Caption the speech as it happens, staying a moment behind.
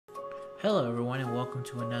Hello everyone and welcome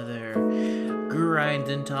to another Grind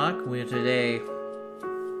and Talk. In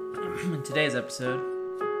today's episode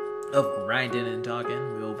of Grindin' and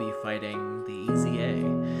Talkin', we will be fighting the EZA.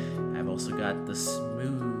 I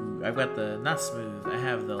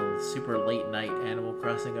have the super late night Animal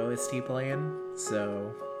Crossing OST playing,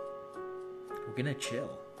 so we're gonna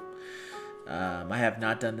chill. I have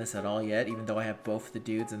not done this at all yet, even though I have both the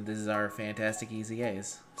dudes, and this is our fantastic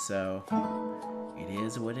EZAs. So, it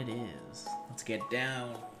is what it is. Let's get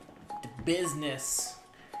down to business.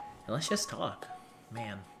 And let's just talk.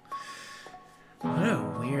 Man, what a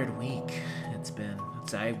weird week it's been.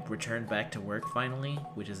 I returned back to work finally,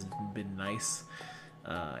 which has been nice.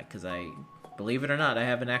 Because believe it or not, I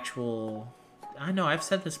have an actual... I know, I've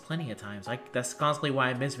said this plenty of times. That's constantly why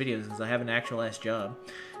I miss videos, because I have an actual ass job.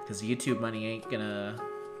 Because YouTube money ain't gonna...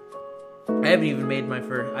 I haven't even made my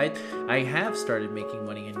first... I have started making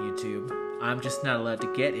money on YouTube. I'm just not allowed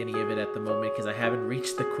to get any of it at the moment because I haven't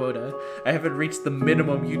reached the quota. I haven't reached the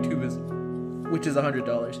minimum YouTube is, which is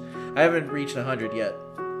 $100. I haven't reached 100 yet.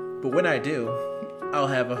 But when I do, I'll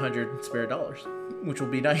have 100 spare dollars, which will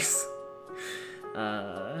be nice.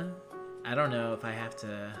 I don't know if I have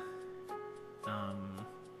to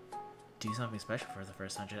do something special for the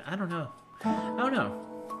first 100. I don't know.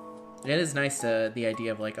 It is nice the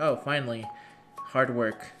idea of like, oh, finally, hard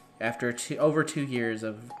work after over 2 years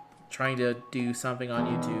of trying to do something on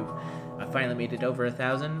YouTube. I finally made it over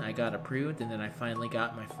 1,000. I got approved, and then I finally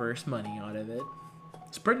got my first money out of it.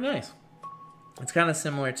 It's pretty nice. It's kind of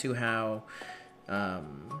similar to how,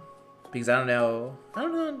 because I don't know,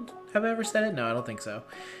 have I ever said it? No, I don't think so.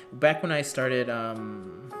 Back when I started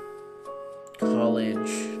college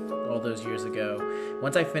all those years ago,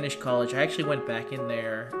 once I finished college, I actually went back in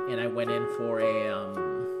there, and I went in for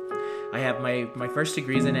I have my first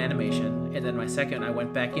degrees in animation, and then my second, I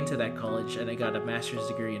went back into that college, and I got a master's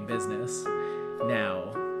degree in business.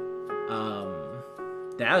 Now,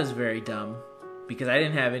 that was very dumb, because I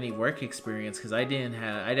didn't have any work experience, because I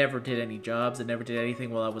never did any jobs, I never did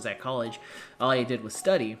anything while I was at college. All I did was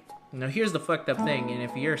study. Now, here's the fucked up thing, and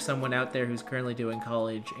if you're someone out there who's currently doing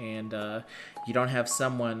college, and you don't have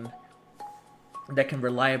someone that can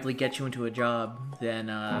reliably get you into a job, then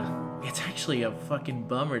it's actually a fucking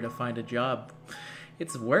bummer to find a job.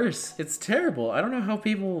 It's worse. It's terrible. I don't know how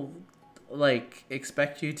people like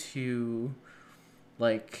expect you to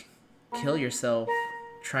like kill yourself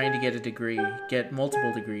trying to get a degree, get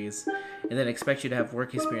multiple degrees, and then expect you to have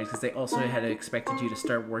work experience because they also had expected you to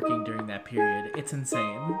start working during that period. It's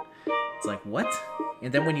insane. It's like, what?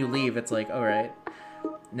 And then when you leave, it's like, all right,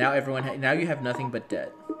 now now you have nothing but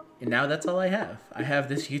debt. And now that's all I have. I have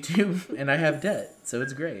this YouTube, and I have debt, so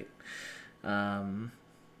it's great. Man,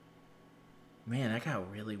 that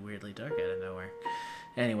got really weirdly dark out of nowhere.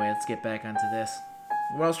 Anyway, let's get back onto this.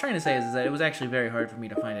 What I was trying to say is that it was actually very hard for me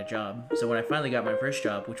to find a job. So when I finally got my first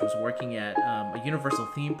job, which was working at a Universal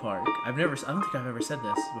theme park, I don't think I've ever said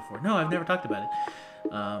this before. No, I've never talked about it.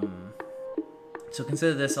 So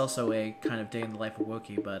consider this also a kind of day in the life of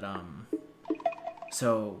Wokey, but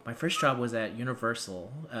so my first job was at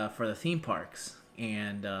Universal for the theme parks,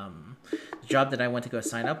 and the job that I went to go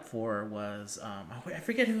sign up for was I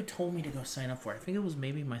forget who told me to go sign up for it. I think it was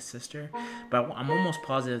maybe my sister, but I'm almost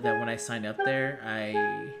positive that when I signed up there,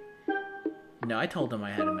 I told them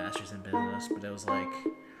I had a master's in business, but it was like,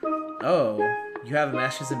 oh, you have a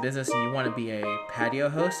master's in business and you want to be a patio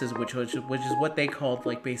host, which is what they called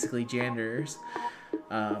like basically janitors.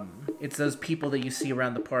 It's those people that you see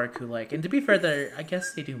around the park who like, and to be fair, I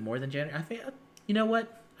guess they do more than janitor. I think, you know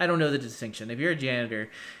what? I don't know the distinction. If you're a janitor,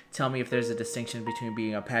 tell me if there's a distinction between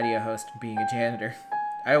being a patio host and being a janitor.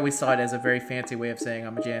 I always saw it as a very fancy way of saying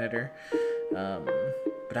I'm a janitor.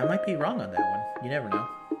 But I might be wrong on that one. You never know.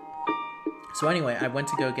 So anyway, I went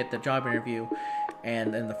to go get the job interview,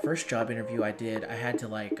 and in the first job interview I did, I had to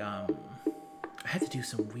like, I had to do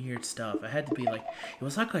some weird stuff. I had to be like, it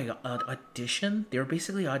was like an audition. They were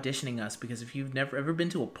basically auditioning us because if you've never ever been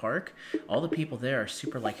to a park, all the people there are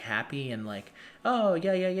super like happy and like, oh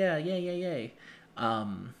yeah.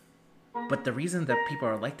 But the reason that people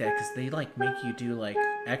are like that because they like make you do like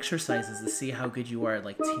exercises to see how good you are at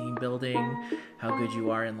like team building, how good you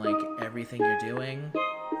are in like everything you're doing.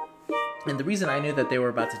 And the reason I knew that they were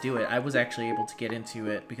about to do it, I was actually able to get into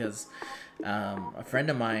it because a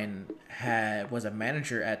friend of mine was a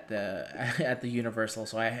manager at the Universal,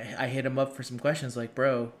 so I hit him up for some questions like,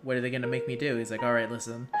 bro, what are they gonna make me do? He's like, all right,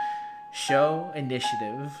 listen, show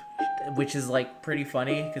initiative, which is like pretty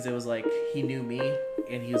funny because it was like he knew me,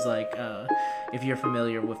 and he was like, if you're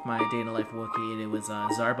familiar with my day in the life of Wokey, it was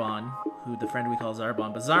Zarbon, who the friend we call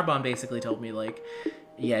Zarbon, but Zarbon basically told me like,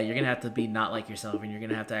 yeah, you're gonna have to be not like yourself, and you're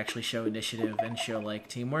gonna have to actually show initiative and show like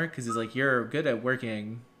teamwork, because he's like, you're good at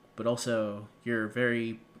working, but also you're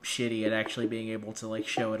very shitty at actually being able to like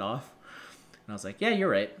show it off. And I was like, yeah, you're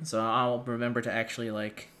right. So I'll remember to actually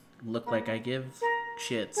like look like I give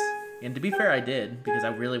shits. And to be fair, I did, because I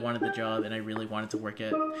really wanted the job and I really wanted to work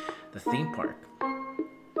at the theme park.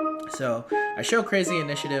 So I show crazy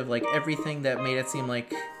initiative, like everything that made it seem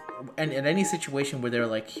like, and in any situation where they're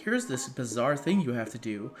like, here's this bizarre thing you have to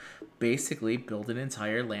do, basically build an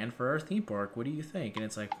entire land for our theme park. What do you think? And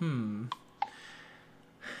it's like,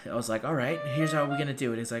 I was like, all right, here's how we're going to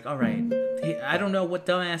do it. It's like, all right, I don't know what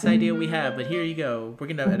dumbass idea we have, but here you go. We're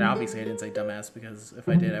going to, and obviously I didn't say dumbass, because if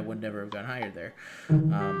I did, I would never have gotten hired there.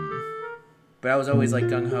 But I was always like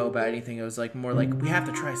gung-ho about anything. It was like more like, we have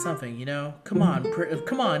to try something, you know? Come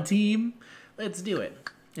on, team. Let's do it.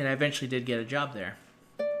 And I eventually did get a job there.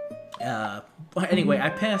 But anyway, I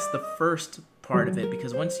passed the first part of it,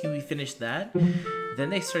 because once you finish that,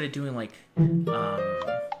 then they started doing like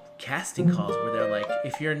casting calls where they're like,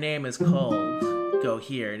 if your name is called, go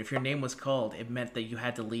here. And if your name was called, it meant that you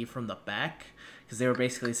had to leave from the back, because they were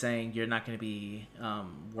basically saying you're not going to be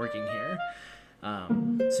working here.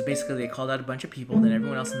 So basically they called out a bunch of people, then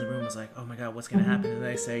everyone else in the room was like, oh my god, what's gonna happen? And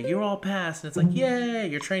they say, you're all passed, and it's like, yay,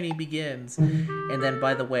 your training begins. And then,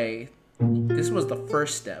 by the way, this was the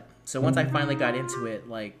first step. So once I finally got into it,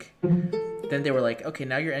 like, then they were like, okay,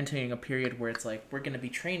 now you're entering a period where it's like, we're gonna be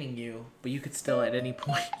training you, but you could still, at any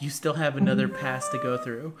point, you still have another pass to go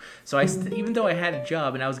through. So even though I had a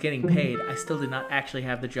job and I was getting paid, I still did not actually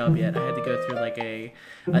have the job yet. I had to go through like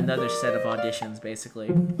another set of auditions,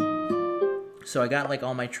 basically. So I got like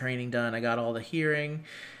all my training done. I got all the hearing,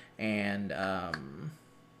 and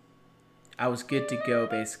I was good to go,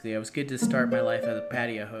 basically. I was good to start my life as a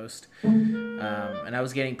patio host. And I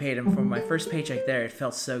was getting paid. And from my first paycheck there, it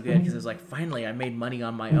felt so good, because it was like, finally, I made money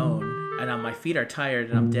on my own. And my feet are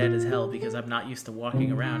tired and I'm dead as hell, because I'm not used to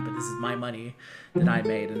walking around. But this is my money that I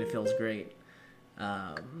made, and it feels great.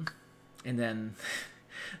 And then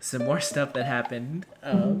some more stuff that happened.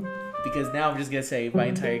 Because now I'm just going to say my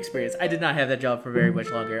entire experience. I did not have that job for very much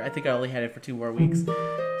longer. I think I only had it for 2 more weeks.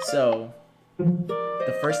 So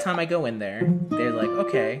the first time I go in there, they're like,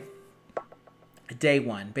 okay, day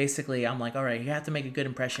one. Basically, I'm like, all right, you have to make a good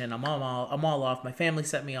impression. I'm all off. My family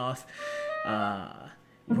set me off. I'm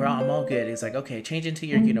all good. He's like, okay, change into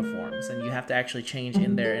your uniforms, and you have to actually change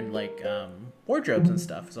in there in like wardrobes and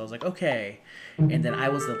stuff. So I was like, okay. And then I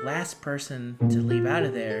was the last person to leave out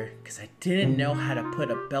of there, because I didn't know how to put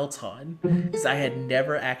a belt on, because I had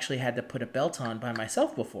never actually had to put a belt on by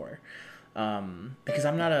myself before. Because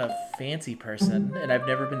I'm not a fancy person, and I've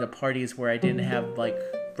never been to parties where I didn't have, like,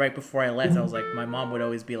 right before I left, I was like, my mom would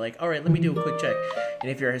always be like, all right, let me do a quick check. And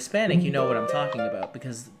if you're Hispanic, you know what I'm talking about,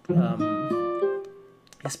 because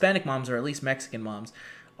Hispanic moms, or at least Mexican moms,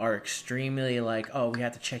 are extremely like, oh, we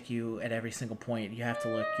have to check you at every single point. You have to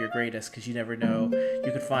look your greatest, because you never know.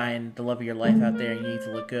 You could find the love of your life out there, and you need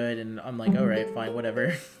to look good. And I'm like, all right, fine,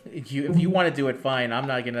 whatever. If you want to do it, fine. I'm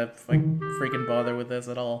not gonna like freaking bother with this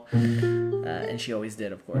at all. And she always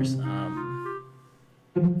did, of course. So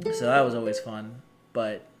that was always fun.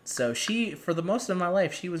 But so she, for the most of my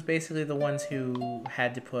life, she was basically the ones who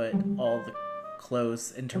had to put all the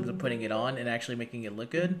clothes in terms of putting it on and actually making it look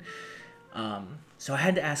good. So I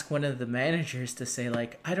had to ask one of the managers to say,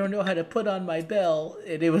 like, I don't know how to put on my belt.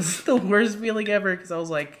 And it was the worst feeling ever, because I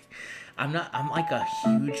was like, I'm like a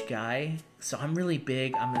huge guy. So I'm really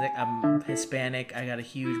big. I'm Hispanic. I got a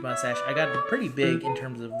huge mustache. I got pretty big in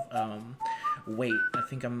terms of weight. I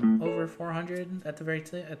think I'm over 400 at the very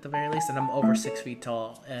least, and I'm over 6 feet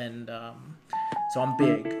tall. And so I'm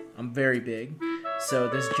big. I'm very big. So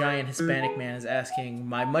this giant Hispanic man is asking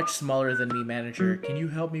my much smaller than me manager, can you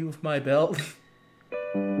help me with my belt?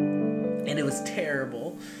 And it was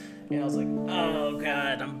terrible. And I was like, oh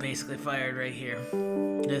god, I'm basically fired right here.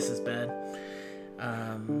 This is bad.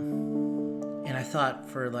 And I thought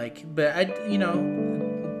for like, but I,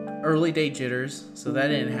 early day jitters, so that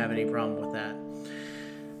didn't have any problem with that.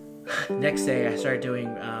 Next day I started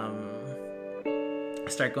doing,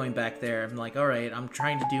 start going back there. I'm like, all right, I'm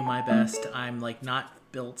trying to do my best. I'm like not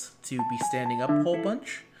built to be standing up a whole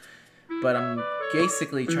bunch, but I'm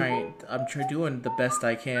basically doing the best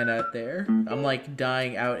I can out there. I'm like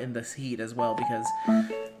dying out in this heat as well, because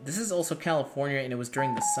this is also California, and it was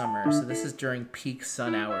during the summer, so this is during peak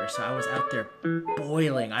sun hours. So I was out there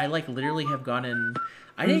boiling. I like literally have gone in.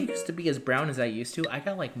 I didn't used to be as brown as I used to. I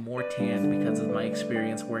got like more tan because of my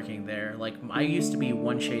experience working there. Like I used to be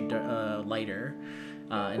one shade lighter.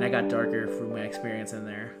 And I got darker through my experience in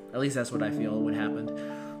there. At least that's what I feel what happened.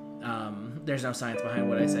 there's no science behind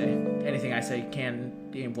what I say. Anything I say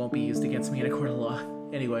can and won't be used against me in a court of law.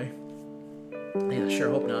 Anyway. Yeah, sure,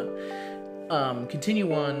 hope not.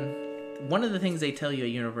 Continue on. One of the things they tell you at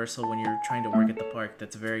Universal when you're trying to work at the park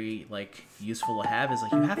that's very, like, useful to have is,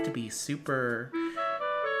 like, you have to be super...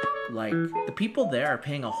 Like, the people there are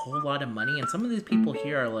paying a whole lot of money, and some of these people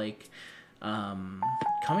here are, like,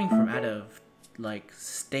 coming from out of, like,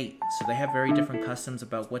 state. So they have very different customs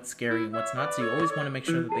about what's scary and what's not, so you always want to make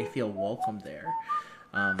sure that they feel welcome there.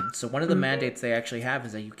 So one of the mandates they actually have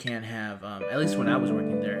is that you can't have, at least when I was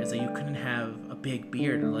working there, is that you couldn't have a big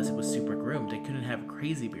beard unless it was super groomed. They couldn't have a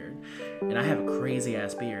crazy beard. And I have a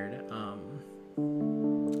crazy-ass beard.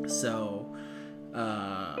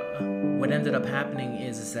 What ended up happening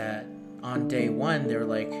is that on day one, they were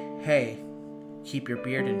like, hey, keep your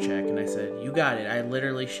beard in check. And I said, you got it. I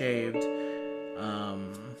literally shaved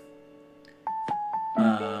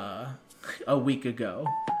a week ago.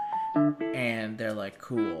 And they're like,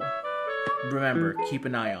 cool. Remember, keep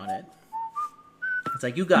an eye on it. It's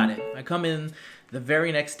like, you got it. I come in the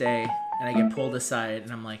very next day, and I get pulled aside,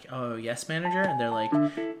 and I'm like, oh, yes, manager? And they're like,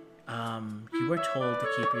 you were told to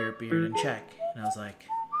keep your beard in check. And I was like,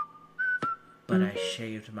 but I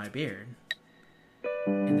shaved my beard.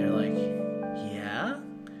 And they're like, yeah?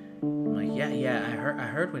 I'm like, yeah, I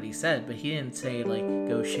heard what he said, but he didn't say, like,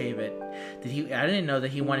 go shave it. I didn't know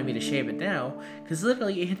that he wanted me to shave it now, because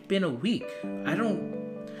literally it had been a week. I don't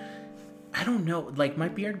know, like, my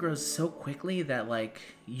beard grows so quickly that, like,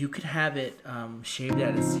 you could have it shaved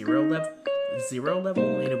at a zero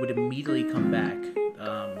level, and it would immediately come back.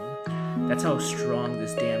 That's how strong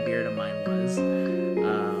this damn beard of mine was. I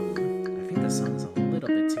think the song's a little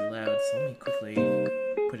bit too loud, so let me quickly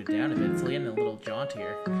put it down a bit. It's getting a little jaunt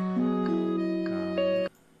here. There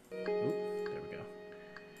we go.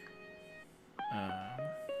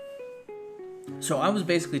 So I was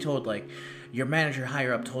basically told, like, your manager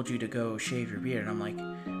higher up told you to go shave your beard. And I'm like,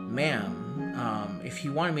 ma'am, if he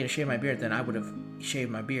wanted me to shave my beard, then I would have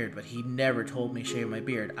shaved my beard. But he never told me to shave my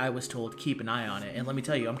beard. I was told keep an eye on it. And let me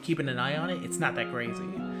tell you, I'm keeping an eye on it. It's not that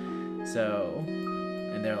crazy. So,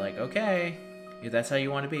 and they're like, okay, if that's how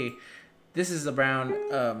you want to be. This is around,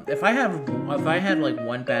 if I had like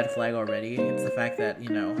one bad flag already, it's the fact that, you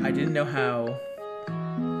know, I didn't know how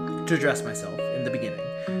to dress myself in the beginning.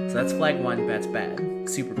 So that's flag 1, that's bad.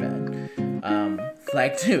 Super bad.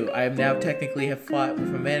 Flag 2, I now technically have fought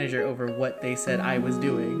with a manager over what they said I was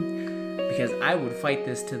doing. Because I would fight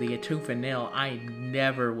this to the tooth and nail. I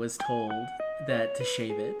never was told that to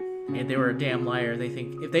shave it. And they were a damn liar. They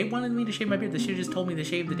think, if they wanted me to shave my beard, they should have just told me to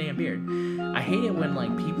shave the damn beard. I hate it when,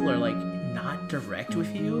 like, people are, like, not direct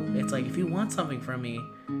with you. It's like, if you want something from me,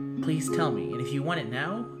 please tell me. And if you want it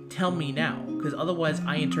now, tell me now. Because otherwise,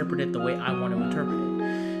 I interpret it the way I want to interpret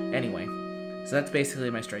it. Anyway, so that's basically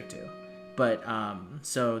my strike 2. But,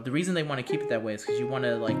 so the reason they want to keep it that way is because you want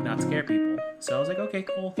to, like, not scare people. So I was like, okay,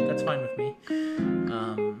 cool, that's fine with me.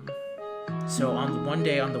 So on one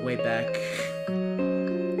day on the way back,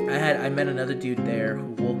 I met another dude there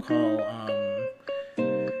who we'll call,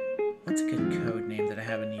 what's a good code name that I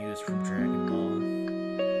haven't used from Dragon Ball?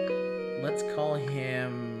 Let's call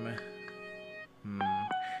him,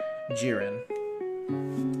 Jiren.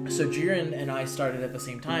 So Jiren and I started at the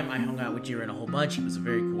same time. I hung out with Jiren a whole bunch. He was a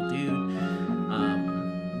very cool dude.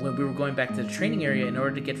 When we were going back to the training area, in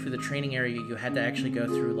order to get through the training area, you had to actually go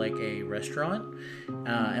through, like, a restaurant.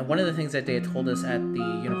 And one of the things that they had told us at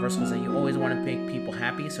the Universal is that you always want to make people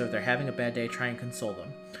happy, so if they're having a bad day, try and console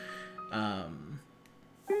them.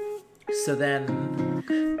 So then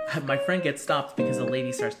my friend gets stopped because a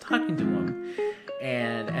lady starts talking to him.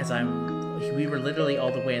 And we were literally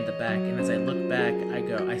all the way in the back, and as I look back,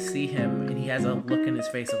 I see him, and he has a look in his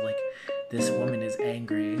face of, like, this woman is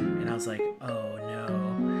angry. And I was like, oh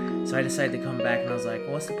no. So I decided to come back, and I was like,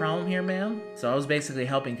 what's the problem here, ma'am? So I was basically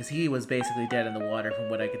helping, because he was basically dead in the water from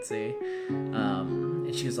what I could see.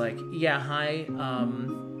 And she was like, yeah, hi,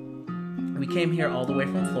 we came here all the way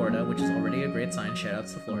from Florida, which is already a great sign.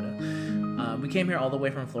 Shoutouts to Florida. We came here all the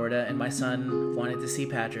way from Florida, and my son wanted to see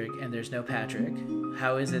Patrick, and there's no Patrick.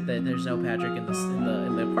 How is it that there's no Patrick in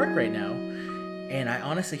the park right now? And I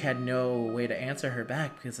honestly had no way to answer her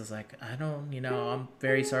back, because I was like, I'm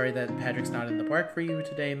very sorry that Patrick's not in the park for you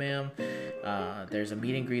today, ma'am. There's a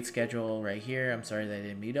meet and greet schedule right here. I'm sorry that I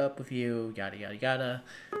didn't meet up with you, yada, yada, yada.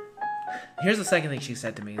 Here's the second thing she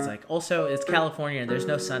said to me. It's like, also, it's California and there's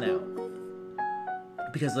no sun out.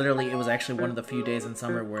 Because literally it was actually one of the few days in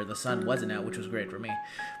summer where the sun wasn't out, which was great for me.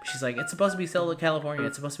 But she's like, it's supposed to be still in California.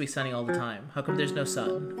 It's supposed to be sunny all the time. How come there's no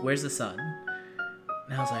sun? Where's the sun?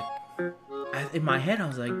 And I was like, in my head, I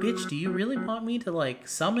was like, bitch, do you really want me to, like,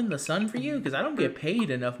 summon the sun for you? Because I don't get paid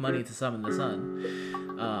enough money to summon the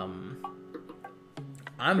sun.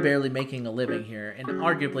 I'm barely making a living here, and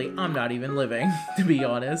arguably, I'm not even living, to be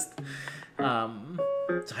honest.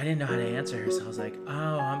 So I didn't know how to answer her, so I was like,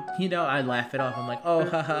 oh, I laugh it off. I'm like, oh,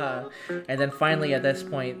 haha. And then finally, at this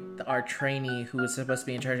point, our trainee, who was supposed to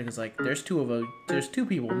be in charge, was like, there's two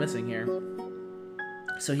people missing here.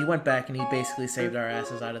 So he went back and he basically saved our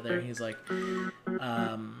asses out of there. He's like,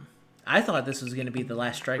 I thought this was going to be the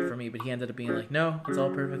last strike for me, but he ended up being like, no, it's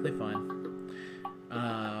all perfectly fine.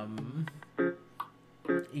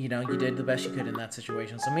 You did the best you could in that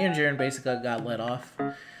situation. So me and Jiren basically got let off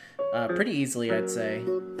pretty easily, I'd say.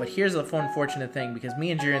 But here's the unfortunate thing, because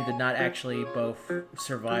me and Jiren did not actually both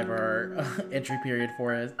survive our entry period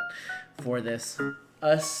for this.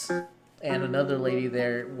 Us and another lady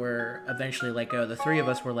there were eventually let go. The three of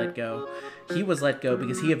us were let go. He was let go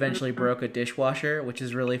because he eventually broke a dishwasher, which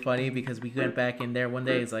is really funny because we went back in there one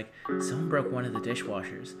day. It's like, someone broke one of the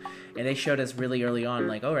dishwashers. And they showed us really early on,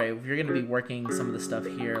 like, all right, if you're going to be working some of the stuff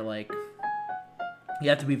here, like, you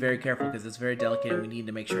have to be very careful because it's very delicate and we need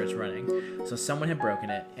to make sure it's running. So someone had broken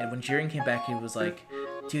it. And when Jiren came back, he was like,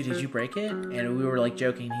 dude, did you break it? And we were like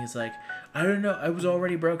joking. He's like, I don't know, I was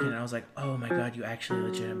already broken. And I was like, oh my god, you actually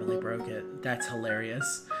legitimately broke it. That's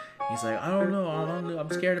hilarious. He's like, I don't know, I'm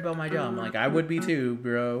scared about my job. I'm like, I would be too,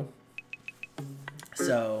 bro.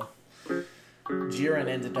 So Jiren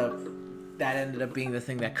ended up being the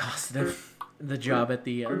thing that costed him the job at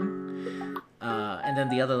the end. And then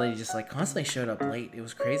the other lady just like constantly showed up late. It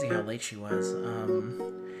was crazy how late she was.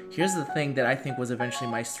 Here's the thing that I think was eventually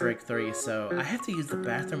my strike 3. So I have to use the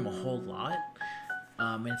bathroom a whole lot.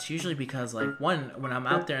 And it's usually because, like, one, when I'm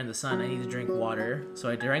out there in the sun, I need to drink water. So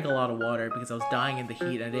I drank a lot of water because I was dying in the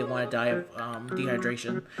heat and I didn't want to die of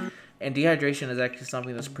dehydration. And dehydration is actually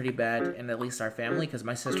something that's pretty bad in at least our family, because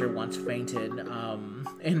my sister once fainted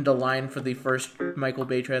in the line for the first Michael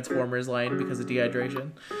Bay Transformers line because of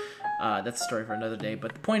dehydration. That's a story for another day.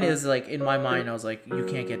 But the point is, like, in my mind, I was like, you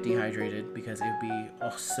can't get dehydrated because it would be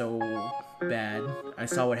so bad. I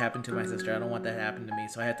saw what happened to my sister. I don't want that to happen to me.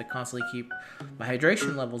 So I had to constantly keep my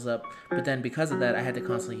hydration levels up. But then because of that, I had to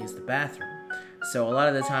constantly use the bathroom. So a lot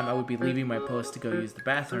of the time, I would be leaving my post to go use the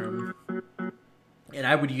bathroom. And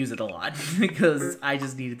I would use it a lot because I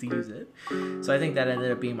just needed to use it. So I think that ended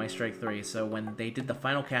up being my strike 3. So when they did the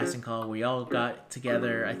final casting call, we all got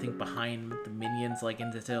together, I think behind the Minions, like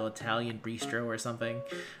into the Italian bistro or something.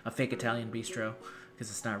 A fake Italian bistro, because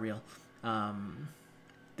it's not real.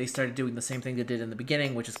 They started doing the same thing they did in the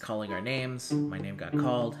beginning, which is calling our names. My name got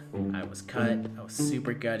called. I was cut. I was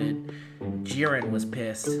super gutted. Jiren was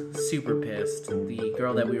pissed. Super pissed. The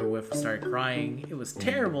girl that we were with started crying. It was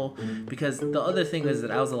terrible because the other thing was that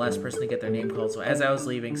I was the last person to get their name called. So as I was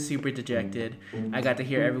leaving, super dejected, I got to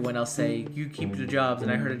hear everyone else say, you keep the jobs.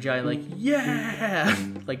 And I heard a giant like, yeah!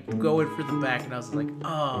 Like going for the back. And I was like,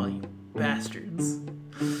 oh, you bastards.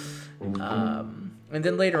 And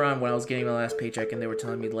then later on, when I was getting my last paycheck and they were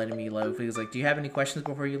telling me, letting me leave, he was like, do you have any questions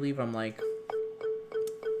before you leave? I'm like,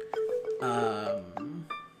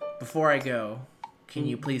 before I go, can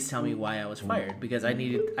you please tell me why I was fired? Because I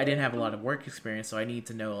didn't have a lot of work experience, so I need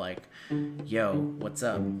to know, like, yo, what's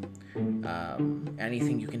up?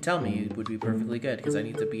 Anything you can tell me would be perfectly good, because I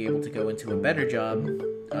need to be able to go into a better job,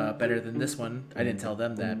 better than this one. I didn't tell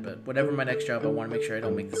them that, but whatever my next job, I want to make sure I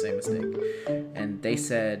don't make the same mistake. And they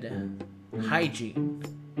said, hygiene.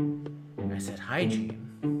 I said, hygiene?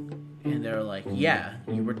 And they were like, yeah,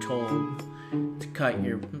 you were told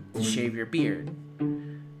to shave your beard.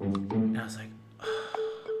 And I was like,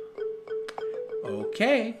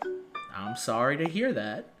 okay, I'm sorry to hear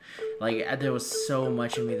that. Like, there was so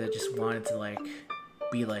much of me that just wanted to, like,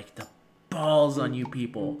 be like, the balls on you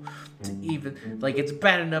people to even, like, it's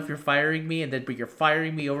bad enough you're firing me, but you're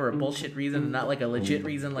firing me over a bullshit reason and not, like, a legit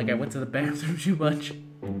reason, like I went to the bathroom too much.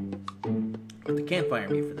 But they can't fire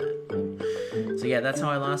me for that. So yeah, that's how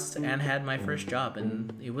I lost and had my first job,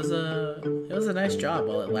 and it was a nice job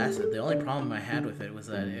while it lasted. The only problem I had with it was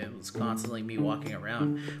that it was constantly me walking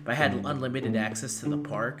around. But I had unlimited access to the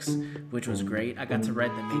parks, which was great. I got to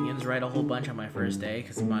ride the Minions ride a whole bunch on my first day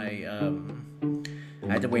because I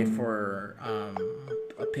had to wait for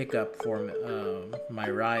a pickup for my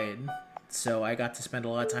ride, so I got to spend a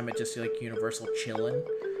lot of time at just like Universal chilling,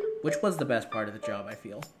 which was the best part of the job, I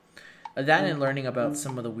feel. That and learning about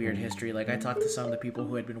some of the weird history. Like, I talked to some of the people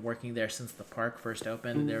who had been working there since the park first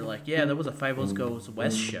opened, and they're like, yeah, there was a 5 Goes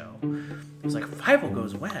West show. I was like, 5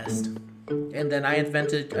 Goes West? And then I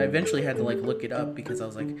eventually had to, like, look it up, because I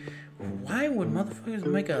was like, why would motherfuckers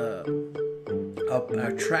make a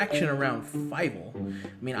attraction around Fievel.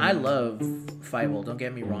 I mean, I love Fievel, don't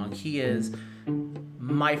get me wrong. He is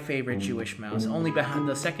my favorite Jewish mouse. Only behind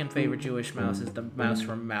the second favorite Jewish mouse is the mouse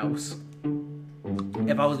from Mouse.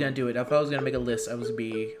 If I was gonna make a list, I would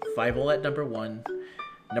be Fievel at number 1,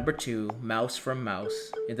 number 2, Mouse from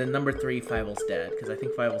Mouse, and then number 3, Fievel's dad, because I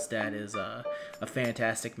think Fievel's dad is a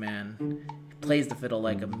fantastic man. He plays the fiddle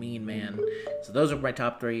like a mean man. So those are my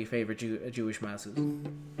top 3 favorite Jewish mouses.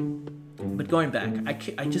 But going back,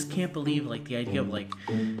 I just can't believe, like, the idea of, like,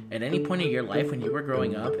 at any point in your life when you were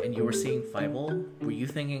growing up and you were seeing Fievel, were you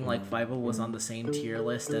thinking, like, Fievel was on the same tier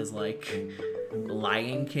list as, like,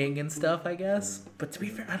 Lion King and stuff, I guess? But to be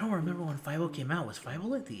fair, I don't remember when Fievel came out. Was Fievel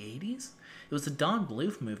like the 80s? It was a Don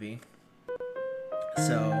Bluth movie.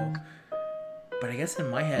 So, but I guess in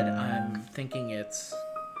my head, I'm thinking it's...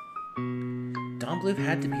 Don Bluth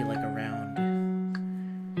had to be, like, around...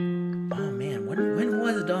 Oh, man, when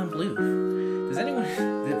was Don Bluth? Does anyone...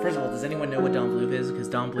 First of all, does anyone know what Don Bluth is? Because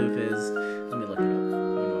Don Bluth is... Let me look it up. One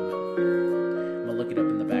moment. I'm gonna look it up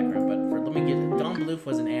in the background, but let me get it. Don Bluth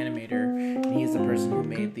was an animator, and he's the person who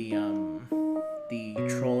made the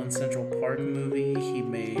Troll in Central Park movie. He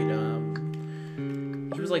made,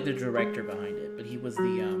 he was like the director behind it, but he was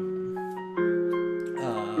the,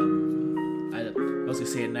 I was gonna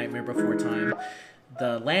say A Nightmare Before Time,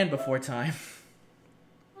 The Land Before Time,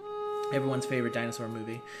 everyone's favorite dinosaur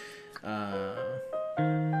movie.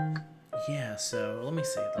 Yeah, so let me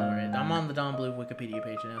see. Alright, I'm on the Don Bluth Wikipedia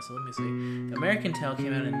page now, so let me see. American Tail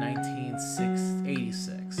came out in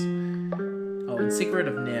 1986. Oh, and Secret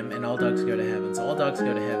of Nim and All Dogs Go to Heaven. So All Dogs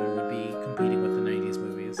Go to Heaven would be competing with the 90s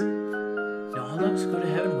movies. No, All Dogs Go to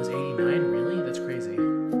Heaven was 89? Really? That's crazy.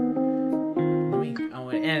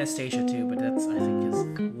 And Anastasia too, but that's, I think, is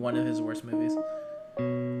one of his worst movies.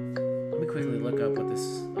 Let me quickly look up what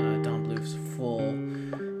this Don Bluth's full...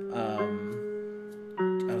 I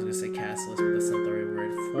was gonna say cast list, but that's not the right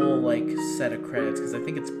word. Full, like, set of credits, because I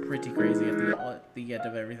think it's pretty crazy at the end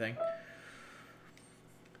of everything.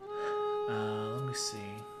 Let me see.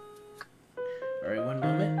 Alright, one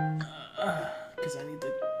moment. Because I need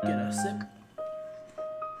to get a sip.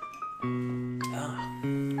 Been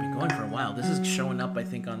going for a while. This is showing up, I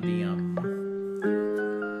think, on the, I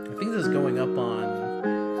think this is going up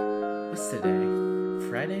on, what's today?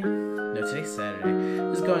 Friday? No, today's Saturday.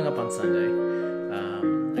 This is going up on Sunday.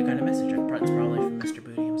 I got a message. It's probably from Mr.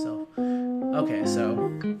 Booty himself. Okay, so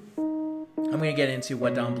I'm going to get into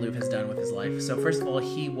what Don Bluth has done with his life. So first of all,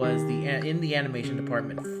 he was in the animation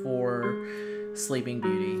department for Sleeping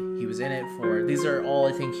Beauty. He was in it for... These are all,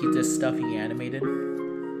 I think, just stuff he animated.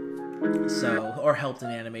 So, or helped in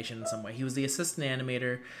animation in some way. He was the assistant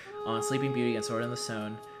animator on Sleeping Beauty and Sword in the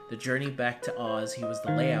Stone. The Journey Back to Oz, he was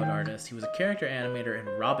the layout artist. He was a character animator in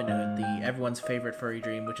Robin Hood, everyone's favorite furry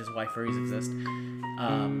dream, which is why furries exist.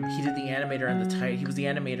 He did the animator and he was the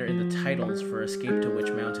animator in the titles for Escape to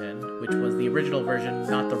Witch Mountain, which was the original version,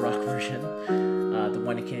 not the rock version. The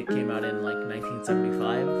one that came out in like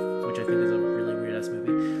 1975, which I think is a really weird ass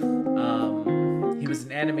movie. He was an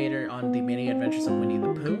animator on The Many Adventures of Winnie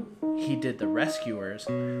the Pooh. He did The Rescuers.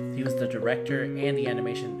 He was the director and the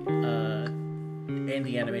animation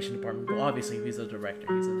department. Well, obviously, he's a director.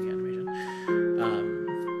 He's in the animation.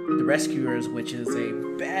 The Rescuers, which is a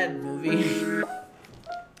bad movie,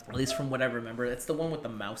 at least from what I remember. It's the one with the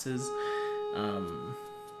mouses.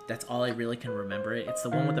 That's all I really can remember. It's the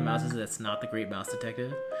one with the mouses that's not the Great Mouse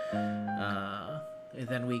Detective. And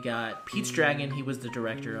then we got Pete's Dragon. He was the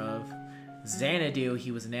director of Xanadu. He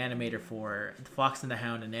was an animator for The Fox and the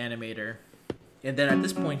Hound, an animator. And then at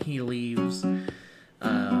this point, he leaves...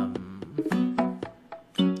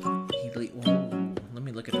 let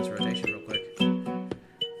me look at this rotation real quick.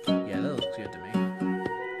 Yeah, that looks good to me.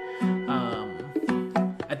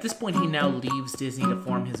 At this point, he now leaves Disney to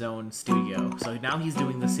form his own studio. So now he's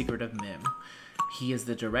doing The Secret of Nim. He is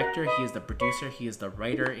the director, he is the producer, he is the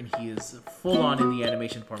writer, and he is full on in the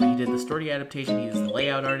animation department. He did the story adaptation, he was the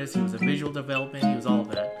layout artist, he was a visual development, he was all of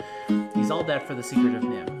that. He's all that for The Secret of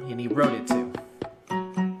Nim, and he wrote it too.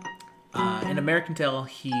 In American Tail,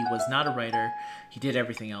 he was not a writer, he did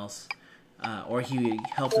everything else. Or he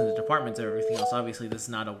helped in the departments of everything else. Obviously, this is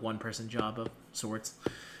not a one-person job of sorts.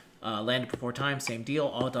 Land Before Time, same deal.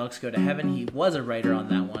 All Dogs Go to Heaven, he was a writer on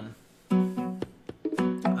that one.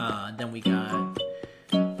 Then we got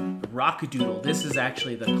Rockadoodle. This is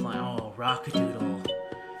actually the Oh, Rockadoodle.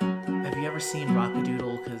 Have you ever seen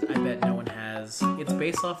Rockadoodle? Because I bet no one has. It's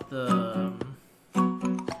based off the...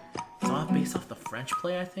 based off the French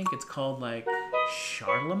play, I think. It's called, like,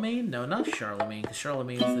 Charlemagne? No, not Charlemagne, because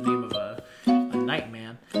Charlemagne is the name of a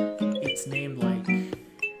nightman. It's named, like...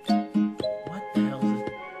 What the hell is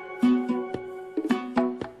it?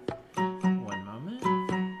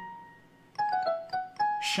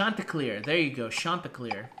 Chanticleer. There you go,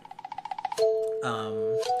 Chanticleer.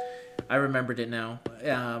 I remembered it now.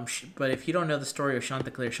 But if you don't know the story of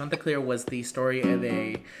Chanticleer, Chanticleer was the story of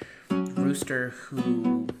a rooster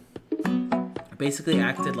who basically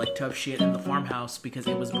acted like tough shit in the farmhouse because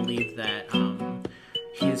it was believed that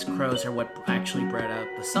his crows are what actually bred out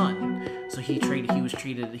the sun. So he was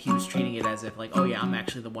treating it as if like, oh yeah, I'm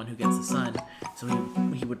actually the one who gets the sun. So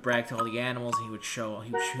he would brag to all the animals, and he would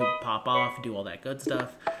pop off and do all that good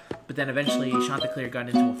stuff. But then eventually Chanticleer got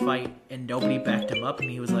into a fight and nobody backed him up, and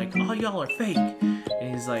he was like, oh, y'all are fake.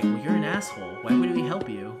 And he's like, well, you're an asshole. Why would we help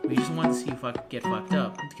you? We just wanted to see you get fucked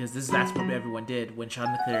up. Because that's what everyone did when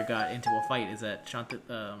Chanticleer got into a fight, is that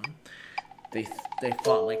they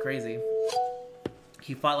fought like crazy.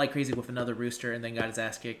 He fought like crazy with another rooster and then got his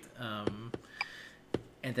ass kicked.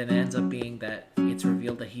 And then it ends up being that it's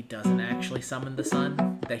revealed that he doesn't actually summon the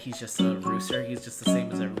sun, that he's just a rooster. He's just the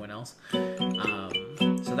same as everyone else.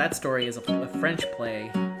 So that story is a French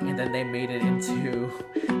play, and then they made it into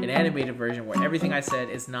an animated version where everything I said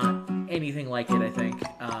is not anything like it, I think.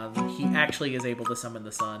 He actually is able to summon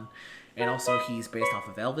the sun, and also he's based off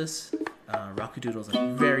of Elvis. Rockadoodle's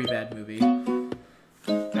a very bad movie.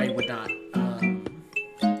 I would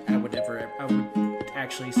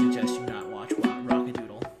actually suggest you not watch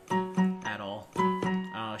Rockadoodle at all.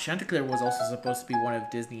 Chanticleer was also supposed to be one of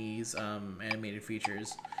Disney's animated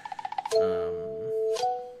features.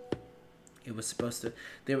 It was supposed to.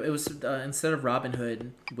 Instead of Robin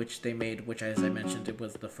Hood, which they made, which as I mentioned, it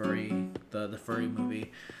was the furry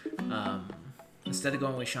movie. Instead of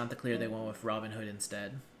going with Chanticleer, they went with Robin Hood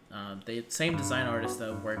instead. The same design artist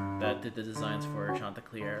that did the designs for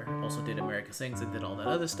Chanticleer also did America Sings and did all that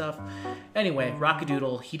other stuff. Anyway,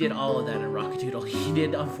 Rockadoodle, he did all of that in Rockadoodle.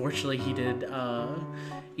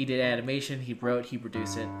 He did animation, he wrote, he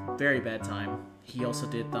produced it. Very bad time. He also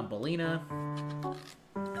did Thumbelina.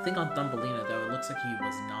 I think on Thumbelina though, it looks like he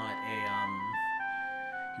was not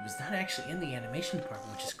actually in the animation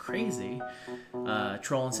department, which is crazy.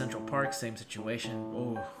 Troll in Central Park, same situation.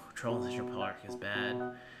 Oh, Troll in Central Park is bad.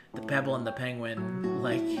 The Pebble and the Penguin,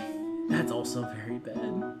 like, that's also very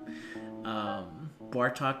bad.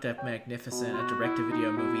 Bartok the Magnificent, a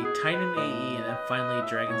direct-to-video movie, Titan AE, and then finally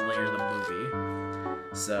Dragon's Lair the movie.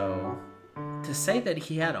 So, to say that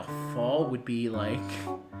he had a fall would be, like,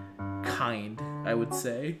 kind, I would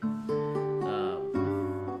say.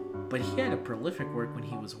 But he had a prolific work when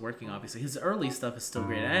he was working, obviously. His early stuff is still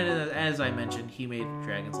great. And as I mentioned, he made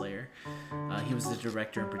Dragon's Lair. He was the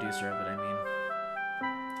director and producer of it, I mean.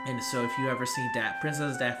 And so if you ever see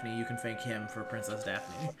Princess Daphne, you can thank him for Princess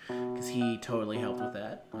Daphne. Because he totally helped with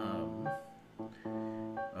that. Oh,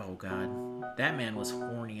 God. That man was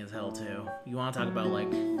horny as hell, too. You want to talk about, like,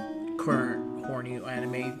 current horny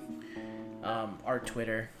anime art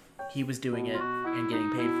Twitter. He was doing it and getting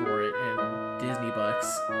paid for it in Disney bucks.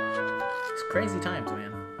 It's crazy times,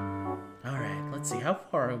 man. Alright, let's see. How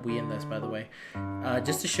far are we in this, by the way?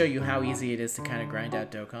 Just to show you how easy it is to kind of grind out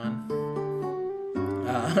Dokkan.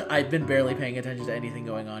 I've been barely paying attention to anything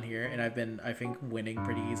going on here, and I've been, I think, winning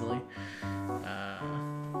pretty easily.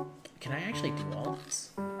 Can I actually do all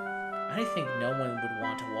this? I think no one would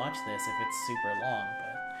want to watch this if it's super long,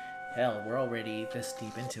 but hell, we're already this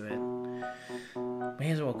deep into it.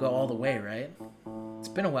 May as well go all the way, right? It's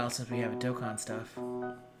been a while since we have Dokkan stuff.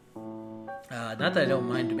 Not that I don't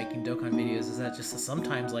mind making Dokkan videos, is that just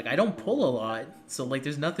sometimes, like, I don't pull a lot, so, like,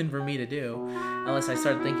 there's nothing for me to do, unless I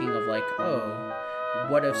start thinking of, like, oh,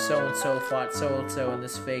 what if so-and-so fought so-and-so in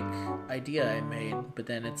this fake idea I made, but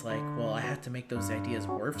then it's like, well, I have to make those ideas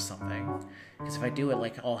worth something, because if I do it,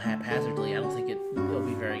 like, all haphazardly, I don't think it'll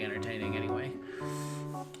be very entertaining anyway.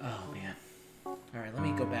 Oh, man. Alright, let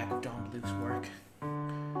me go back with Don Bluth's work.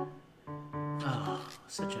 Oh,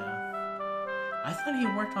 such a... I thought he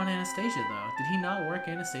worked on Anastasia, though. Did he not work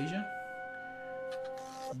Anastasia?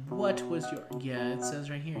 What was your... Yeah, it says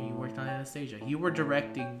right here, you worked on Anastasia. You were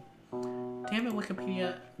directing... Damn it,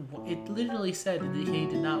 Wikipedia. It literally said that he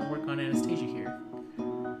did not work on Anastasia here.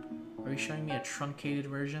 Are you showing me a truncated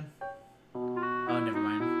version? Oh, never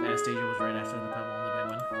mind. Anastasia was right after the Pebble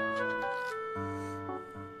and the Penguin.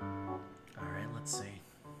 Alright, let's see.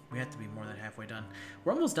 We have to be more than halfway done.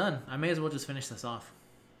 We're almost done. I may as well just finish this off.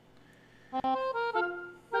 Oh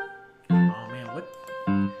man, what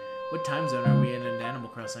time zone are we in Animal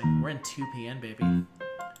Crossing? We're in 2 p.m., baby.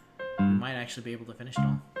 We might actually be able to finish it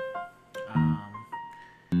all.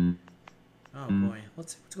 Oh boy,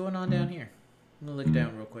 let's see what's going on down here. I'm gonna look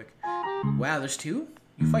down real quick. Wow, there's 2?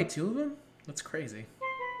 You fight 2 of them? That's crazy.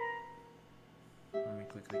 Let me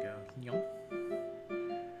quickly go yong.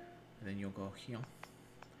 And then you'll go yong.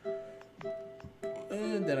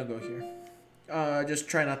 And then I'll go here. Just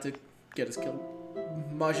try not to get us killed.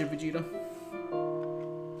 Majin Vegeta.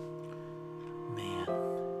 Man.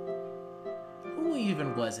 Who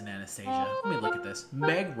even was in Anastasia? Let me look at this.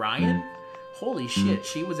 Meg Ryan? Holy shit,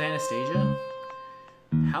 she was Anastasia?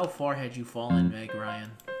 How far had you fallen, Meg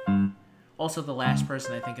Ryan? Also the last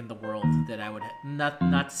person I think in the world that I would... Not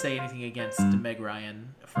to say anything against Meg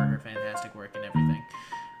Ryan for her fantastic work and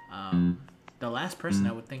everything. The last person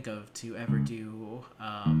I would think of to ever do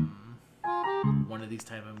one of these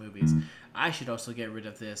type of movies. I should also get rid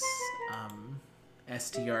of this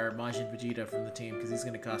STR Majin Vegeta from the team because he's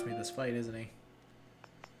going to cost me this fight, isn't he?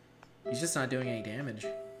 He's just not doing any damage.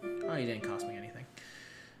 Oh, he didn't cost me anything.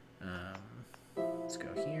 Let's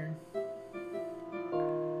go here.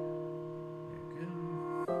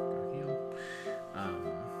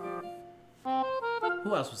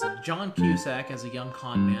 Who else was it? John Cusack as a young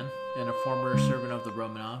con man and a former servant of the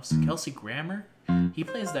Romanovs. Kelsey Grammer? He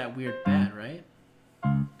plays that weird bat, right?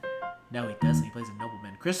 No, he doesn't. He plays a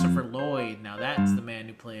nobleman. Christopher Lloyd. Now that's the man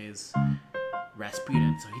who plays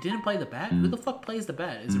Rasputin. So he didn't play the bat? Who the fuck plays the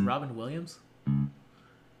bat? Is it Robin Williams?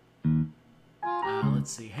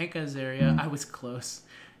 Let's see. Hank Azaria. I was close.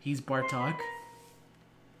 He's Bartok.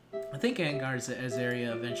 I think Hank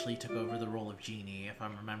Azaria eventually took over the role of Genie, if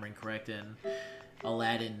I'm remembering correct, in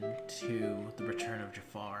Aladdin 2, The Return of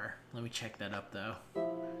Jafar. Let me check that up, though.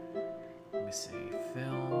 Let me see.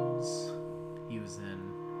 Films. He was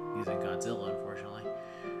in Godzilla, unfortunately.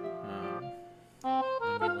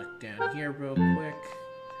 Let me look down here real quick.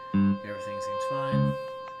 Everything seems fine.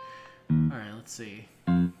 Alright, let's see.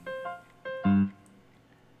 No.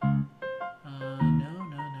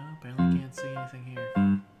 Apparently can't see anything here.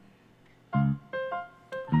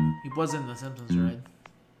 He was in The Simpsons, right?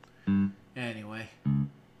 Anyway.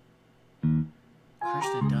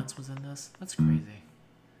 Kirsten Dunst was in this? That's crazy.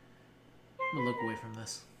 I'm gonna look away from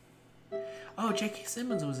this. Oh, J.K.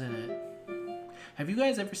 Simmons was in it. Have you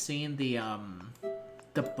guys ever seen the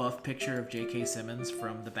buff picture of J.K. Simmons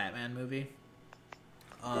from the Batman movie?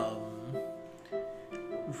 From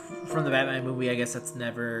the Batman movie, I guess that's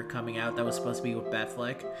never coming out. That was supposed to be with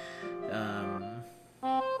Batfleck.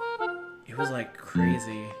 It was like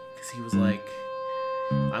crazy because he was like,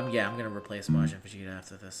 I'm gonna replace Majin Vegeta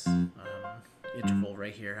after this interval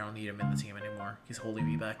right here. I don't need him in the team anymore. He's holding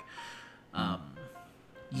me back.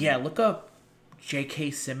 Yeah, look up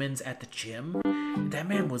J.K. Simmons at the gym. That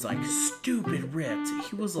man was like stupid ripped.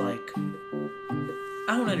 He was like,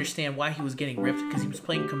 I don't understand why he was getting ripped because he was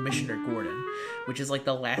playing Commissioner Gordon, which is like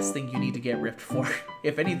the last thing you need to get ripped for.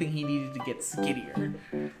 If anything, he needed to get skinnier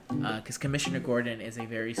because Commissioner Gordon is a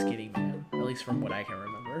very skinny man, at least from what I can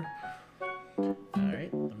remember.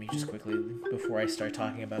 Alright, let me just quickly, before I start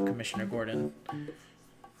talking about Commissioner Gordon.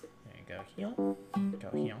 There you go, heal.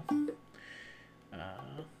 Go heal.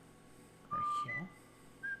 Right heal.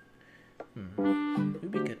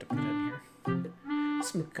 Would be good to put in here.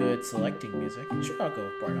 Some good selecting music. Sure, I'll go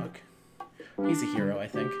with Bardock. He's a hero, I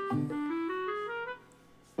think.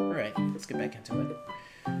 Alright, let's get back into it.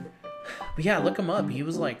 But yeah, look him up. He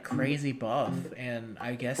was like crazy buff, and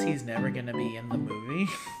I guess he's never gonna be in the movie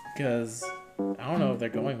because I don't know if they're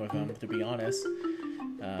going with him, to be honest.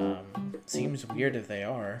 Seems weird if they